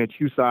bosses looking at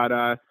you side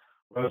eye.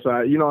 So,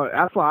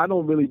 that's why I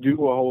don't really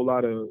do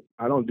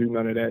I don't do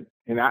none of that.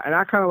 And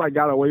I kind of like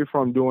got away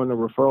from doing the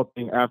referral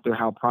thing after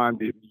how Prime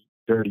did me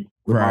dirty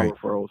with my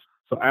referrals.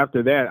 So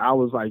after that, I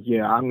was like,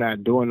 yeah, I'm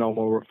not doing no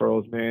more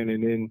referrals, man.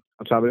 And then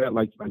on top of that,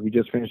 like we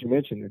just finished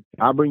mentioning,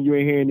 I bring you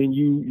in here and then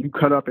you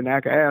cut up and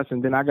act ass,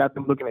 and then I got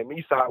them looking at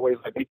me sideways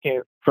like they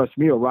can't trust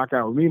me or rock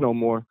out with me no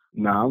more.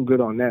 Nah, I'm good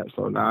on that.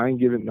 So I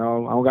ain't giving I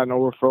don't got no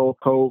referral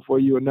code for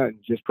you or nothing.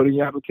 Just put in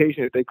your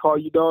application. If they call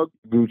you, dog,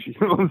 Gucci. You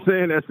know what I'm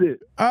saying? That's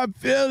it. I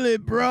feel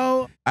it,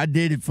 bro. I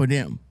did it for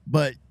them.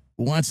 But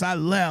once I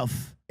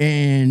left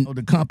and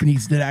the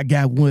companies that I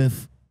got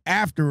with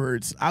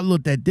afterwards, I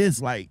looked at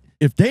this like,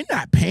 if they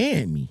not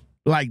paying me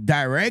like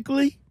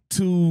directly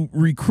to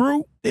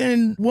recruit,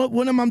 then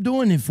what am I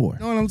doing it for? You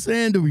know what I'm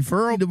saying? The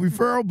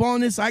referral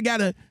bonus, I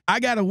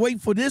gotta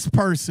wait for this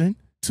person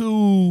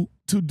to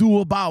do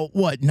about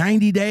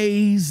 90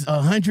 days,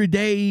 100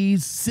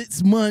 days,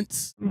 6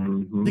 months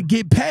to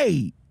get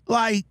paid.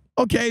 Like,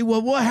 okay,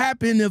 well, what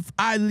happened if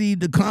I leave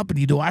the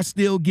company? Do I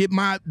still get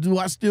my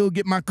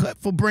cut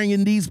for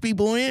bringing these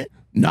people in?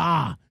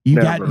 Nah, you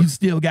gotta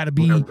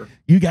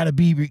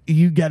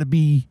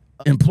be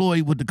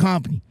employed with the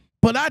company.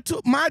 But I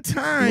took my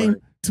time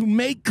to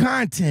make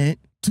content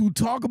to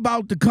talk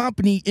about the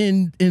company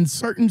in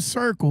certain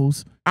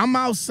circles. I'm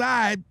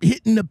outside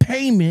hitting the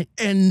payment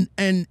and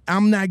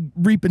I'm not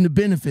reaping the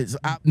benefits.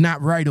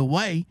 Not right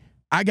away.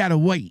 I gotta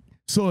wait.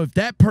 So if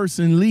that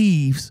person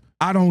leaves,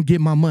 I don't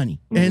get my money.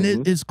 And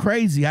it's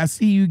crazy. I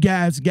see you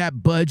guys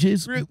got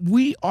budgets.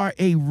 We are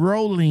a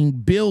rolling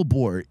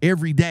billboard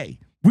every day.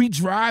 We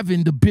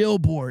driving the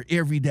billboard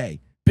every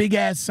day. big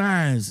ass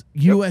signs,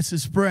 U.S.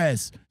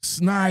 Express,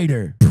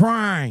 Snyder,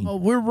 Prime. Oh,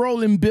 we're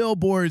rolling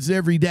billboards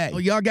every day. Oh,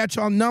 y'all got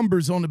y'all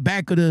numbers on the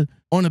back of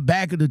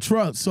the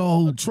truck.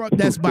 So the truck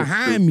that's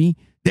behind me,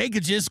 they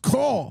could just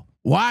call.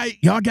 Why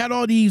y'all got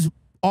all these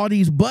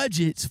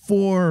budgets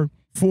for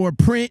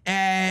print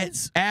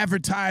ads,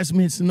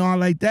 advertisements, and all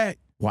like that?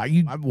 Why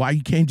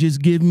you can't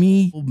just give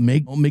me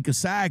make a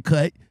side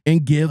cut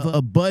and give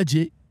a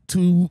budget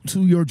to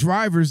your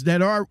drivers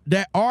that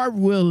are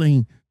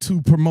willing to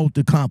promote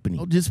the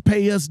company? Just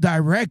pay us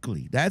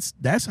directly. That's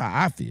how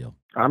I feel.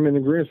 I'm in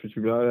agreement with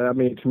you, brother. I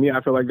mean, to me,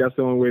 I feel like that's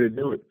the only way to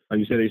do it. Like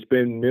you said, they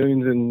spend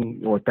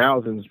millions or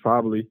thousands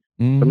probably.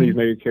 Some of these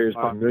major carriers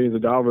spend millions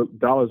of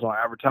dollars on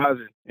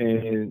advertising.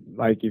 And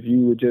like, if you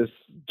would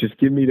just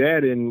give me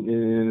that in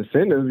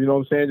incentive, you know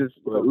what I'm saying? Just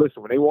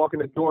listen, when they walk in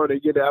the door, they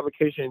get the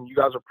application, you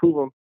guys approve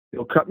them.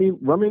 They'll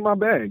run me my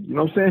bag. You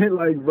know what I'm saying?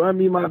 Like, run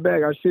me my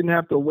bag. I shouldn't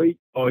have to wait.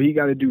 Oh, he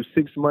got to do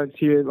 6 months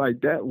here like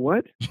that.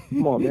 What?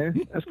 Come on, man.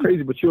 That's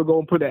crazy. But you'll go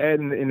and put an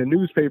ad in the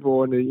newspaper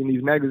or in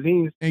these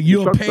magazines. And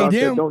you'll pay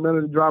them. Don't none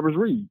of the drivers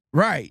read.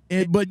 Right.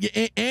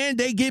 And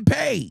they get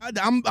paid.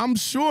 I'm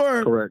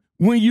sure. Correct.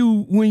 When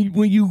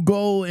you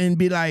go and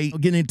be like,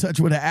 get in touch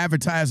with an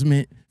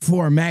advertisement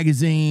for a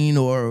magazine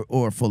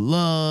or for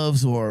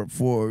Loves or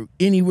for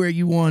anywhere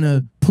you want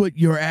to put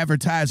your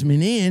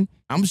advertisement in,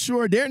 I'm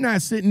sure they're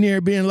not sitting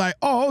there being like,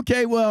 oh,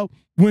 okay, well,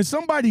 when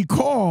somebody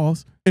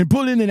calls and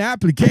put in an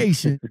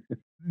application,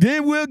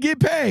 then we'll get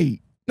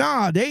paid.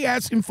 Nah, they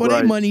asking for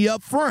their money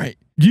up front.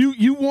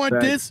 You want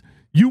this?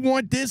 You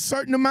want this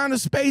certain amount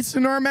of space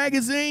in our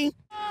magazine?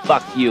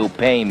 Fuck you,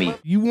 pay me.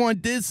 You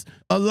want this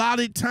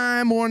allotted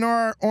time on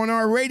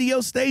our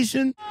radio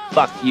station?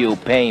 Fuck you,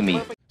 pay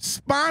me.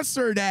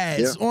 Sponsored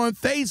ads on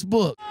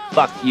Facebook.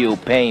 Fuck you,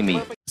 pay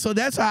me. So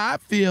that's how I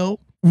feel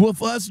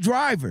with us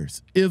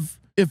drivers.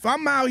 If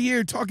I'm out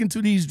here talking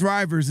to these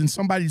drivers and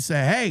somebody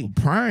say, hey,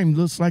 Prime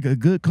looks like a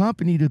good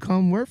company to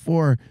come work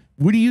for,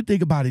 what do you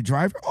think about it,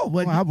 driver? Oh,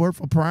 well, I work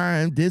for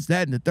Prime, this,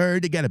 that, and the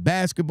third. They got a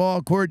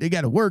basketball court. They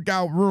got a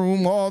workout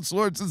room, all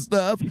sorts of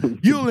stuff.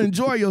 You'll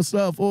enjoy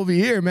yourself over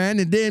here, man.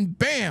 And then,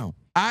 bam,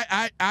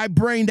 I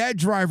bring that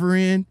driver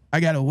in. I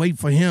got to wait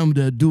for him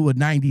to do a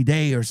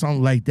 90-day or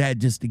something like that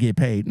just to get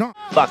paid. No.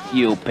 Fuck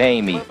you,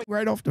 pay me.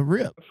 Right off the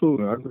rip.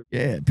 Absolutely.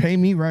 Yeah, pay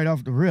me right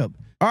off the rip.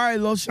 All right,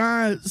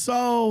 LoShine.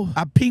 So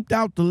I peeped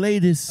out the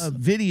latest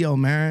video,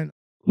 man.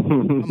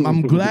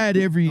 I'm glad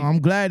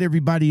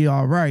everybody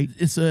all right.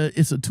 It's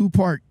a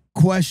two-part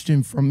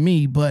question from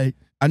me, but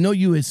I know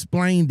you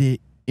explained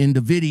it in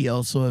the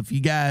video. So if you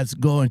guys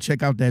go and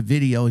check out that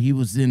video, he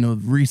was in a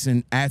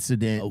recent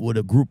accident with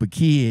a group of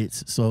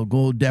kids. So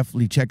go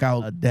definitely check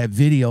out that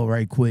video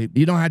right quick.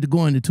 You don't have to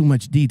go into too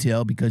much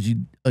detail because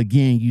you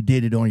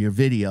did it on your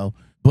video.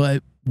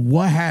 But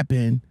what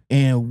happened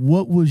and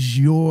what was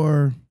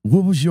your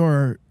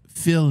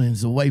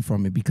feelings away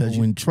from it? Because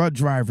when truck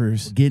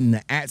drivers get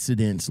into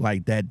accidents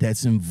like that,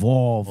 that's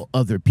involve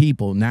other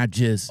people, not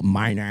just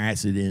minor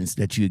accidents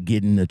that you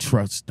get in a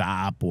truck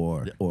stop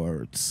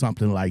or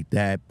something like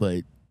that,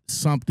 but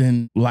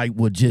something like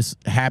what just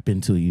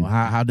happened to you.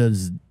 How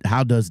does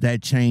that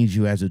change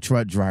you as a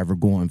truck driver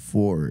going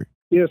forward?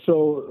 Yeah,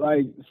 so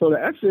the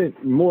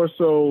accident more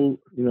so,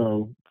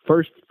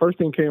 first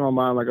thing came to my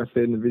mind, like I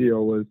said in the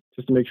video, was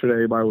just to make sure that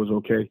everybody was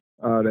okay,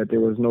 that there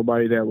was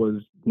nobody that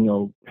was,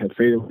 had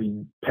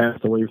fatally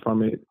passed away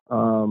from it.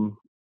 And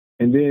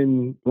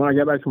then when I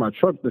got back to my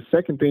truck, the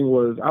second thing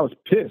was I was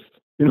pissed.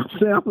 You know what I'm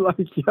saying? I'm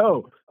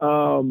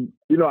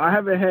like, I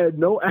haven't had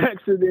no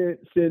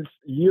accident since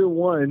year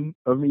one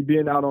of me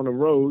being out on the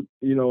road.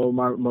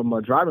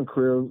 My driving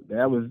career,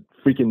 that was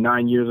freaking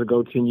 9 years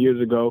ago, 10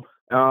 years ago.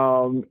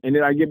 And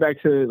then I get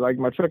back to like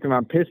my truck and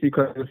I'm pissed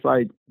because it's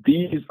like,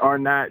 these are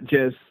not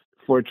just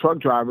for truck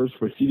drivers,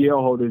 for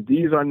CDL holders.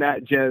 These are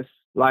not just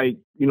like,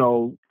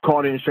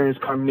 call the insurance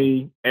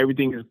company,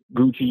 everything is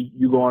Gucci,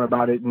 you go on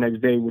about it the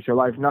next day with your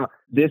life. No,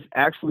 this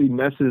actually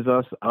messes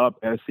us up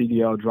as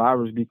CDL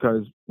drivers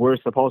because we're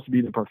supposed to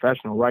be the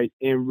professional, right?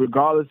 And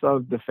regardless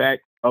of the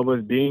fact of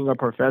us being a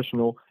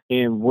professional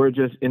and we're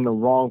just in the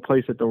wrong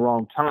place at the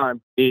wrong time,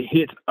 it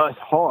hits us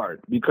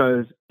hard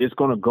because it's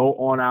going to go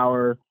on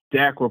our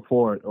DAC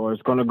report, or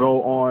it's going to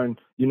go on,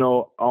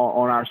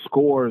 on our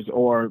scores,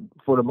 or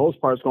for the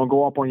most part, it's going to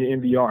go up on your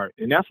MVR.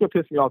 And that's what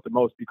pissed me off the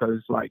most because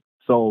it's like,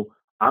 so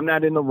I'm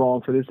not in the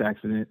wrong for this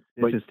accident,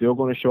 but it's still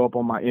going to show up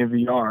on my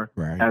MVR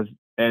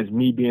as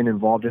me being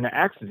involved in an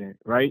accident,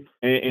 right?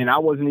 And I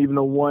wasn't even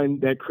the one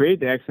that created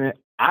the accident.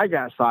 I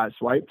got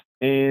sideswiped,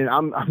 and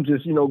I'm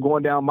just,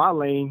 going down my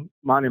lane,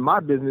 minding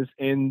my business,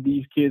 and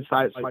these kids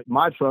sideswiped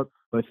my truck.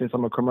 But since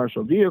I'm a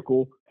commercial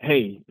vehicle,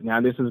 hey,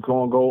 now this is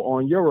going to go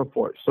on your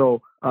report.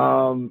 So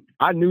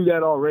I knew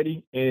that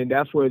already, and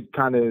that's what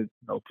kind of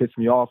pissed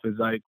me off is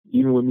like,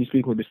 even with me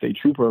speaking with the state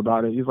trooper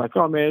about it, he's like,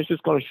 oh, man, it's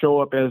just going to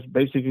show up as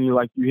basically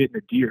like you hitting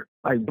a deer.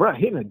 Like, bruh,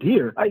 hitting a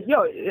deer? Like,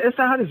 yo, that's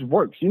not how this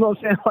works. You know what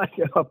I'm saying? Like,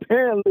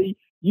 apparently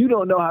you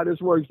don't know how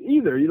this works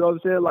either. You know what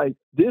I'm saying? Like,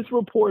 this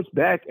reports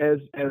back as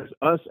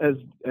us as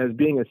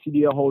being a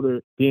CDL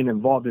holder being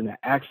involved in an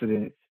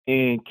accident.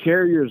 And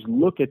carriers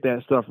look at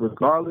that stuff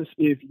regardless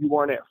if you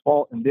weren't at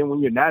fault. And then when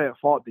you're not at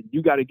fault, then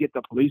you got to get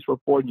the police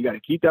report. You got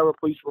to keep that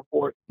police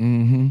report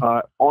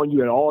on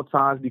you at all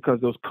times, because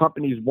those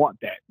companies want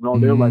that. You know,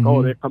 they're like,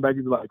 oh, they come back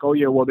and be like, oh,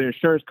 yeah, well, the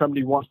insurance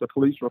company wants the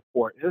police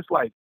report. And it's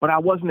like, but I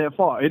wasn't at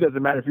fault. It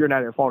doesn't matter if you're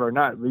not at fault or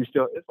not. We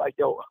still, it's like,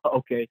 yo,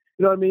 okay.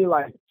 You know what I mean?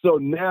 Like, so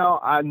now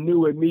I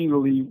knew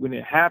immediately when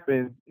it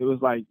happened, it was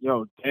like,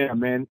 yo, damn,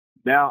 man.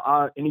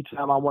 Now,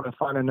 anytime I want to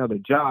find another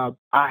job,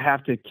 I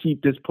have to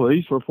keep this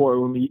police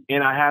report with me,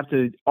 and I have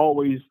to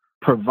always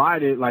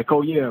provide it. Like,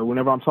 oh yeah,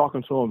 whenever I'm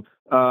talking to them,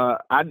 I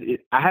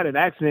had an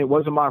accident. It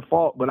wasn't my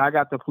fault, but I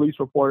got the police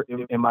report.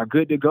 Am I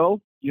good to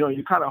go? You know,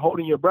 you're kind of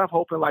holding your breath,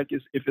 hoping like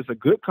if it's a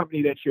good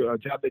company a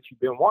job that you've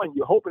been wanting,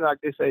 you're hoping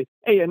like they say,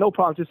 hey, yeah, no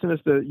problem, just send us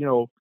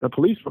the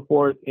police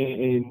report,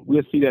 and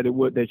we'll see that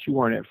that you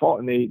weren't at fault,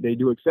 and they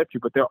do accept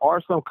you. But there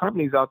are some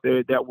companies out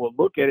there that will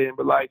look at it and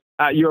be like,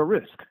 you're a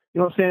risk. You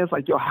know what I'm saying? It's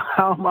like, yo,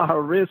 how am I a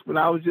risk when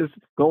I was just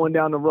going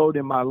down the road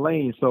in my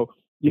lane? So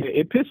yeah,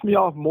 it pissed me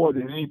off more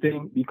than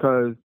anything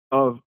because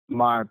of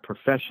my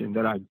profession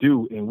that I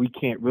do, and we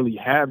can't really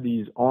have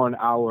these on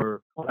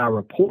our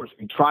reports.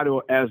 We try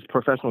to, as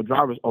professional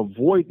drivers,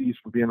 avoid these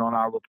from being on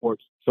our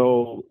reports.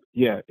 So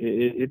yeah,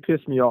 it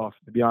pissed me off,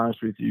 to be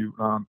honest with you,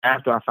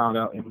 after I found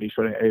out and made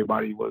sure that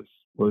everybody was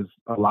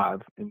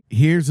alive.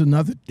 Here's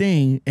another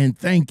thing, and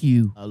thank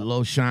you,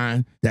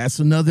 Loshine. That's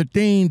another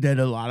thing that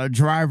a lot of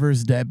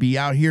drivers that be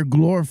out here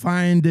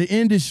glorifying the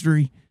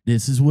industry.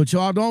 This is what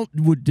y'all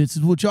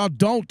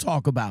don't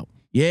talk about.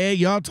 Yeah,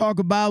 y'all talk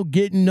about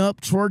getting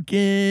up,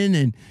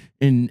 twerking,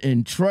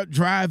 and truck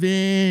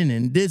driving,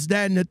 and this,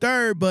 that, and the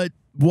third. But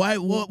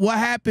what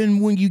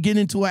happened when you get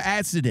into an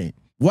accident?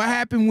 What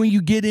happened when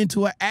you get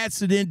into an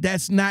accident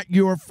that's not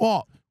your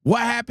fault?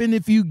 What happened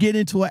if you get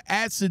into an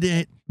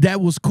accident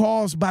that was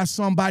caused by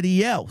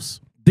somebody else?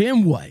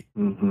 Then what?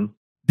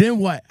 Then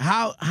what?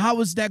 How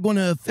is that going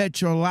to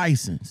affect your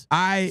license?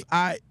 I've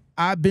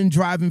been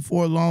driving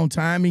for a long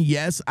time, and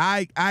yes,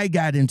 I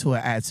got into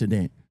an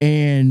accident.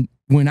 And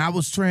when I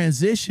was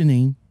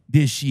transitioning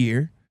this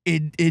year,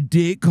 it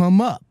did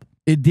come up.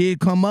 It did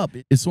come up.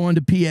 It's on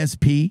the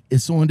PSP.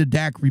 It's on the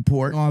DAC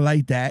report, all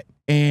like that.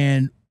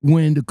 And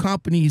when the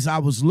companies I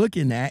was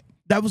looking at,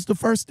 that was the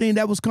first thing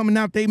that was coming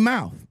out their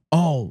mouth.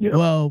 Oh, yeah.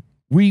 Well,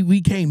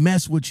 we can't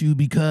mess with you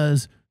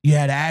because you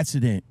had an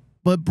accident.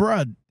 But,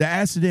 bruh, the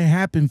accident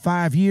happened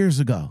 5 years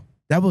ago.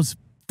 That was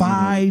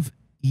 5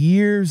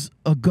 years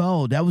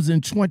ago. That was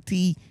in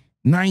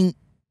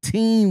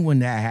 2019 when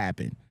that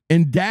happened.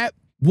 And that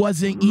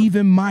wasn't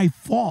even my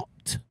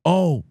fault.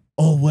 Oh,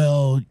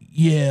 well,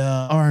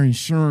 yeah, our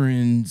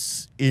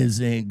insurance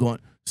isn't going.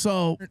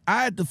 So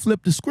I had to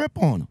flip the script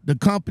on them. The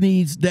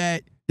companies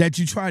that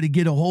you try to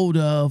get a hold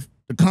of,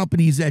 the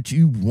companies that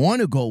you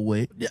want to go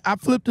with, I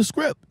flipped the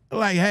script.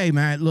 Like, hey,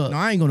 man, look,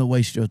 I ain't going to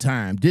waste your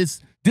time.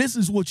 This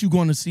is what you're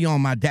going to see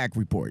on my DAC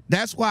report.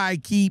 That's why I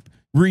keep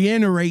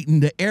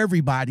reiterating to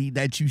everybody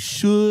that you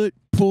should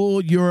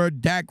pull your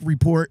DAC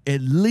report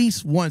at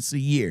least once a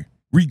year.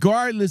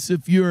 Regardless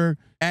if you're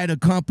at a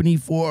company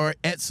for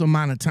X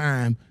amount of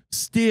time,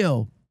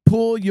 still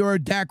pull your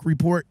DAC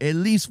report at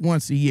least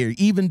once a year,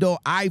 even though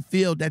I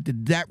feel that the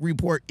DAC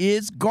report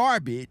is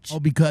garbage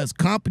because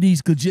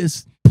companies could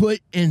just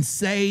put and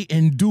say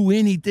and do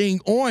anything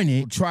on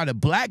it, try to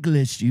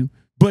blacklist you,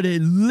 but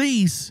at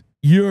least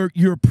your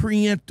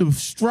preemptive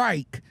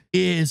strike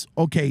is,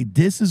 okay,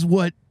 this is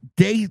what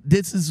they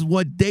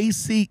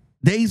see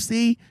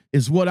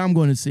is what I'm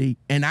going to see,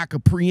 and I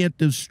could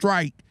preemptive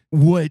strike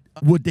what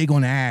they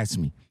going to ask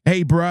me.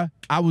 Hey, bruh,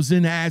 I was in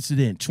an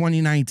accident,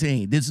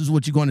 2019. This is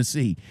what you're going to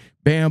see.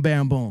 Bam,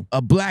 bam, boom.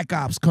 A Black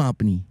Ops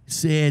company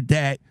said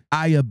that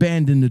I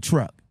abandoned the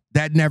truck.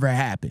 That never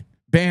happened.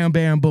 Bam,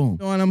 bam, boom. You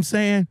know what I'm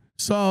saying?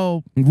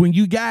 So when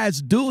you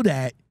guys do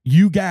that,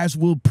 you guys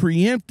will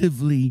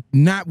preemptively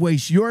not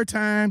waste your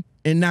time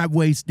and not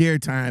waste their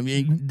time.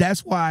 And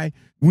that's why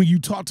when you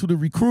talk to the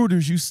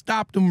recruiters, you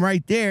stop them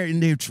right there in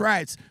their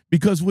tracks,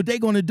 because what they're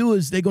going to do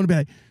is they're going to be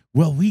like,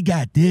 well, we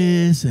got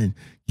this, and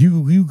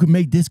you can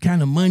make this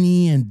kind of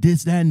money and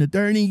this, that, and the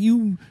third. And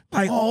you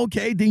like, oh,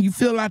 okay. Then you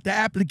fill out the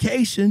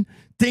application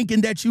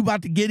thinking that you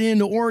about to get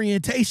into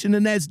orientation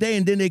the next day.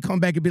 And then they come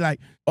back and be like,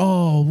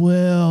 oh,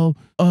 well,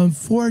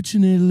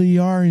 unfortunately,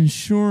 our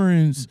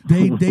insurance,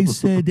 they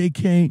said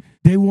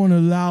they won't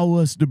allow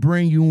us to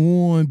bring you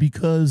on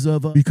because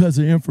of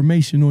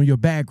information on your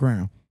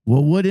background.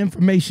 Well, what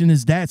information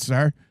is that,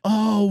 sir?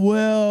 Oh,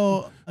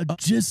 well,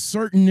 just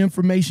certain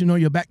information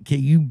on your back.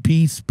 Can you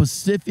be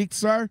specific,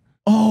 sir?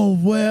 Oh,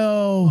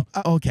 well,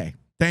 okay.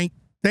 Thank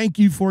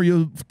you for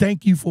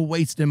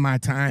wasting my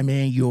time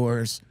and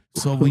yours.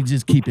 So we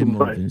just keep it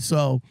moving. Right.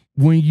 So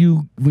when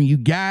you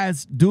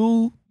guys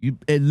do, you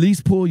at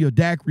least pull your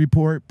DAC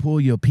report, pull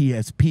your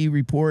PSP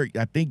report.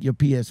 I think your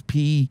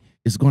PSP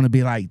is going to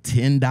be like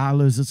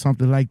 $10 or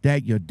something like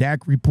that. Your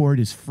DAC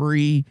report is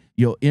free.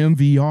 Your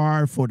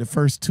MVR for the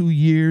first 2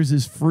 years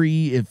is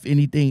free. If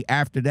anything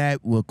after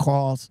that will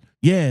cost.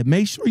 Yeah,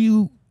 make sure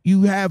you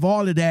have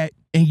all of that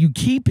and you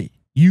keep it.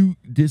 You,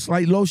 just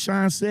like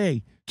Loshine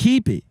say,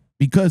 keep it.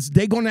 because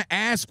they're going to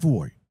ask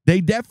for it.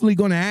 They definitely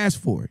going to ask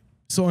for it.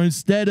 So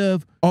instead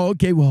of, oh,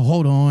 okay, well,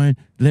 hold on,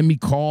 let me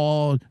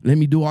call, let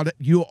me do all that,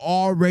 you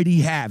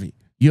already have it.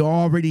 You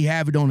already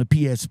have it on a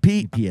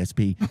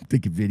PSP, I'm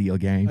thinking video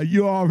game.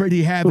 You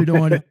already have it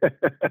on,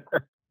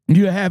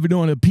 you have it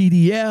on a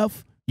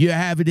PDF. You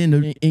have it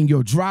in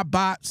your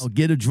Dropbox, or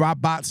get a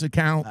Dropbox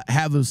account,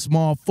 have a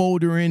small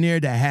folder in there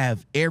that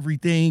have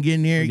everything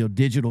in there, your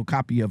digital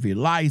copy of your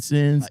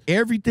license,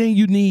 everything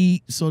you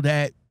need so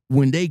that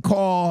when they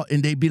call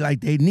and they be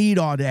like, they need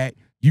all that,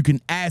 you can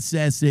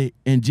access it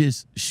and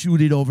just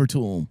shoot it over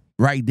to them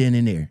right then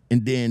and there.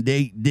 And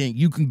then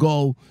you can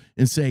go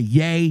and say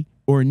yay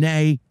or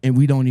nay, and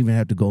we don't even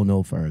have to go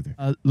no further.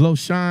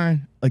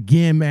 LoShine,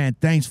 again, man,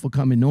 thanks for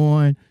coming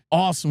on.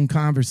 Awesome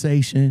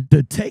conversation.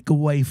 The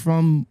takeaway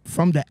from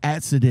the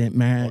accident,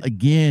 man,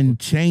 again,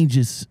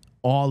 changes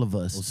all of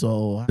us.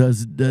 So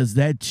does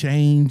that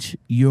change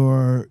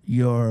your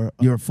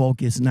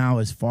focus now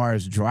as far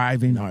as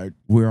driving?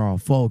 We're all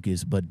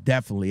focused, but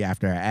definitely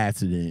after an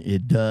accident,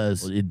 it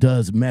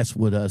does mess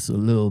with us a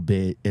little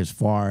bit as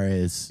far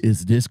as,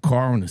 is this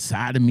car on the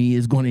side of me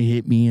is going to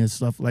hit me and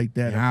stuff like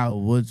that?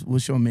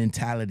 What's your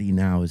mentality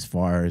now as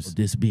far as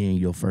this being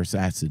your first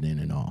accident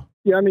and all?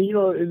 Yeah, I mean,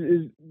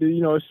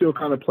 it still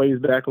kind of plays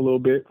back a little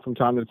bit from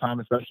time to time,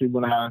 especially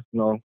when I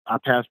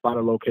pass by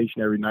the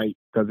location every night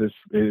because it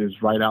is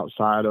right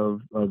outside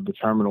of the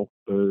terminal,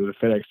 the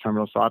FedEx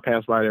terminal. So I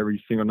pass by it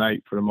every single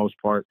night for the most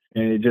part.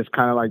 And it just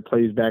kind of like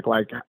plays back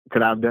like,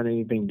 could I have done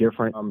anything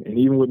different? And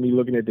even with me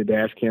looking at the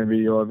dash cam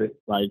video of it,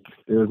 like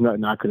there was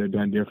nothing I could have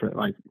done different.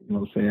 Like, you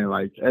know what I'm saying?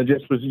 Like, it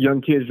just was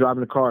young kids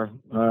driving the car.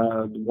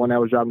 The one that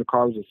was driving the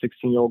car was a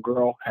 16-year-old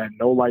girl, had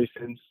no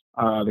license.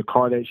 The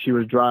car that she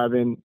was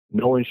driving,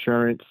 no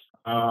insurance,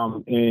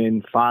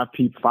 and five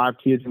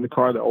kids in the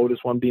car, the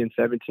oldest one being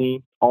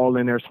 17, all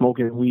in there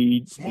smoking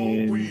weed.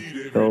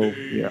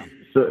 Yeah.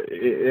 So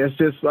it's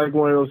just like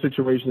one of those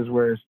situations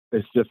where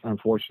it's just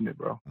unfortunate,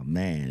 bro. Oh,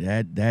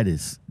 man,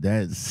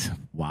 that's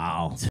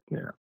wow.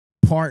 Yeah.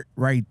 Part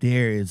right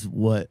there is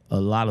what a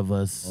lot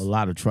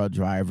of truck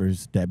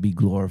drivers that be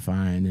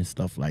glorifying and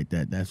stuff like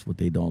that, that's what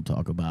they don't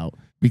talk about.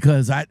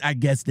 Because I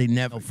guess they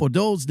never, for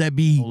those that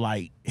be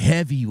like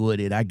heavy with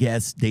it, I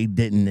guess they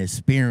didn't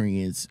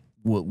experience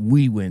what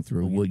we went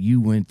through, what you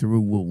went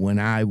through, what when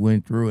I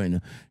went through,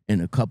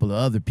 and a couple of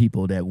other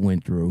people that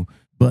went through.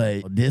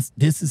 But this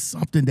is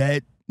something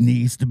that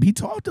needs to be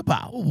talked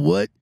about.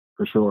 What?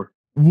 For sure.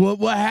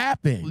 What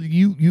happened?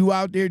 You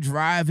out there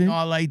driving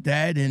all like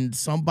that, and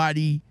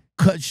somebody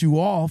cuts you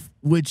off,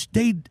 which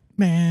they do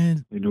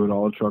it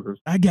all, truckers.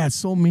 I got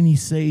so many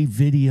saved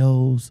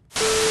videos.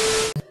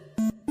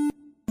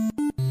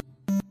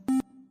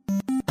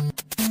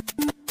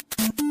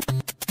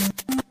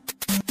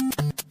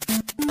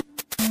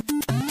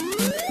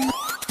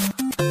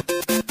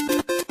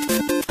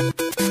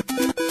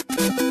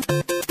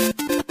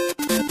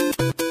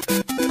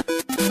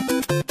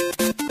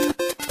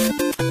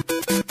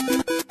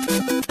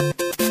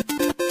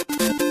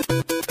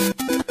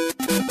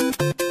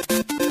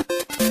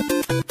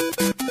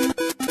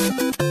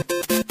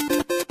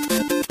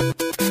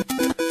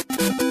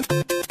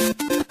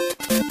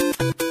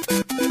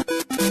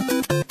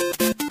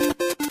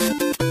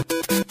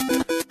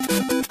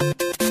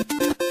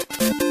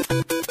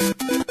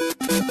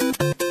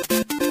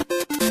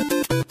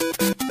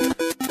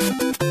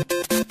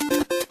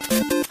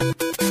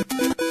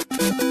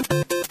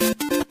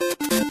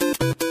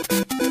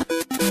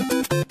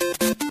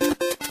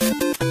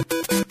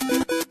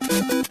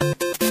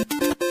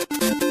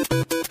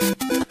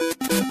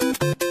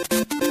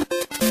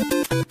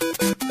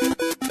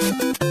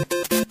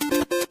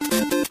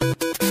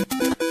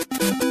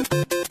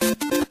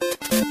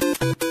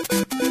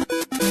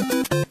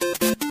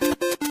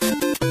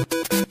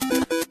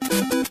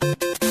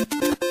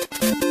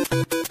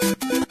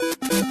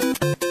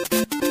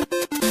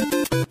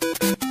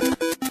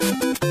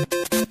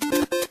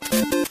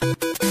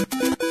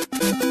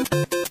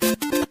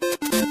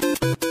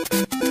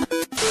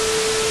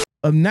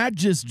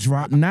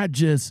 Not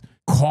just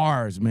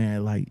cars,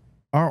 man. Like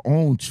our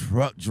own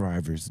truck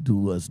drivers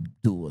do us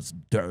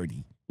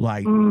dirty.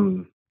 Like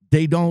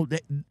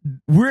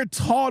we're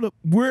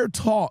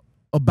taught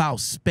about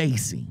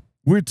spacing.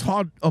 We're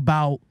taught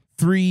about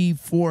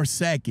 3-4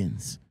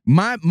 seconds.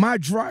 My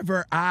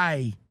driver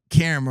eye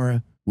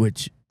camera,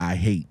 which I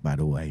hate, by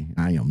the way.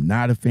 I am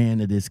not a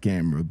fan of this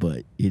camera,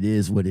 but it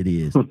is what it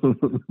is.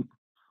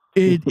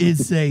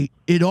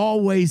 It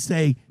always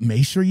say,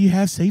 make sure you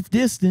have safe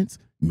distance.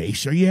 Make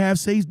sure you have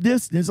safe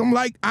distance. I'm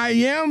like, I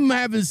am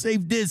having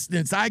safe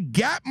distance. I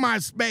got my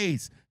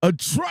space. A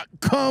truck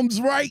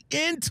comes right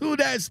into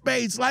that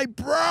space. Like,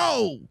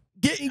 bro,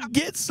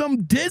 get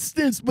some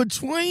distance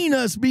between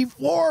us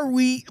before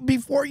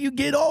you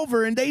get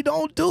over. And they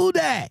don't do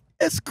that.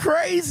 It's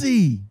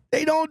crazy.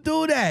 They don't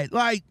do that.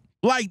 Like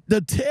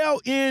the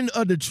tail end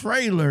of the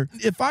trailer,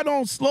 if I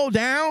don't slow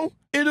down,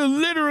 it'll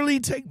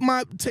literally take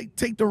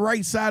the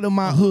right side of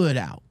my hood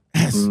out.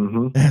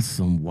 That's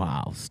some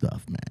wild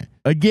stuff, man.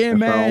 Again,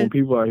 That's man. our own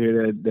people out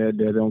here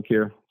that don't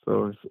care.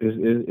 So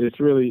it's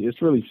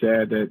really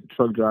sad that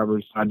truck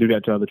drivers, I do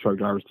that to other truck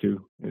drivers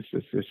too.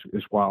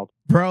 It's wild.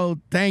 Bro,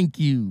 thank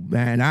you,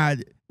 man.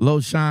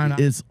 Loshan,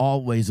 it's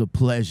always a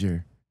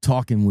pleasure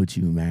talking with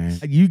you, man.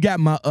 You got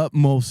my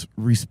utmost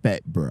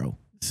respect, bro.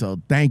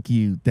 So thank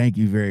you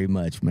very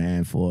much,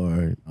 man,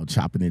 for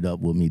chopping it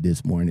up with me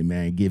this morning,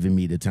 man, giving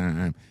me the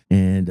time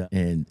and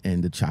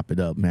to chop it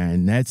up,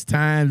 man. Next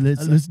time,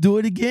 let's do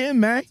it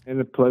again, man. And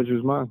the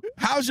pleasure's mine.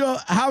 How's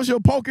your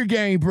poker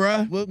game,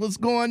 bro? What's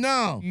going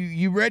on?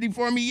 You ready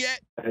for me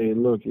yet? Hey,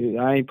 look,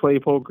 I ain't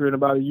played poker in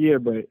about a year,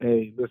 but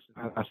hey,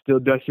 listen, I still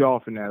dust you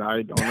off in that.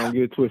 I don't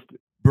get it twisted.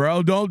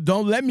 Bro,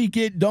 don't let me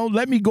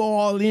go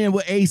all in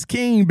with Ace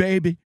King,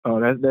 baby.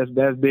 Oh, that's dead.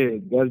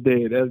 That's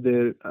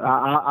dead.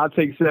 I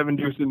take 7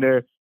 deuce in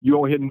there. You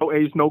don't hit no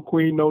ace, no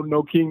queen,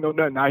 no king, no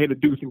nothing. I hit a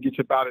deuce and get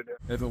you up out of there.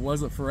 If it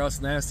wasn't for us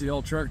nasty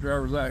old truck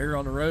drivers out here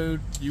on the road,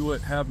 you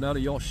wouldn't have none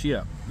of y'all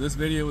shit. This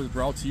video was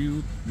brought to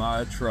you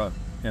by a truck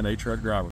and a truck driver.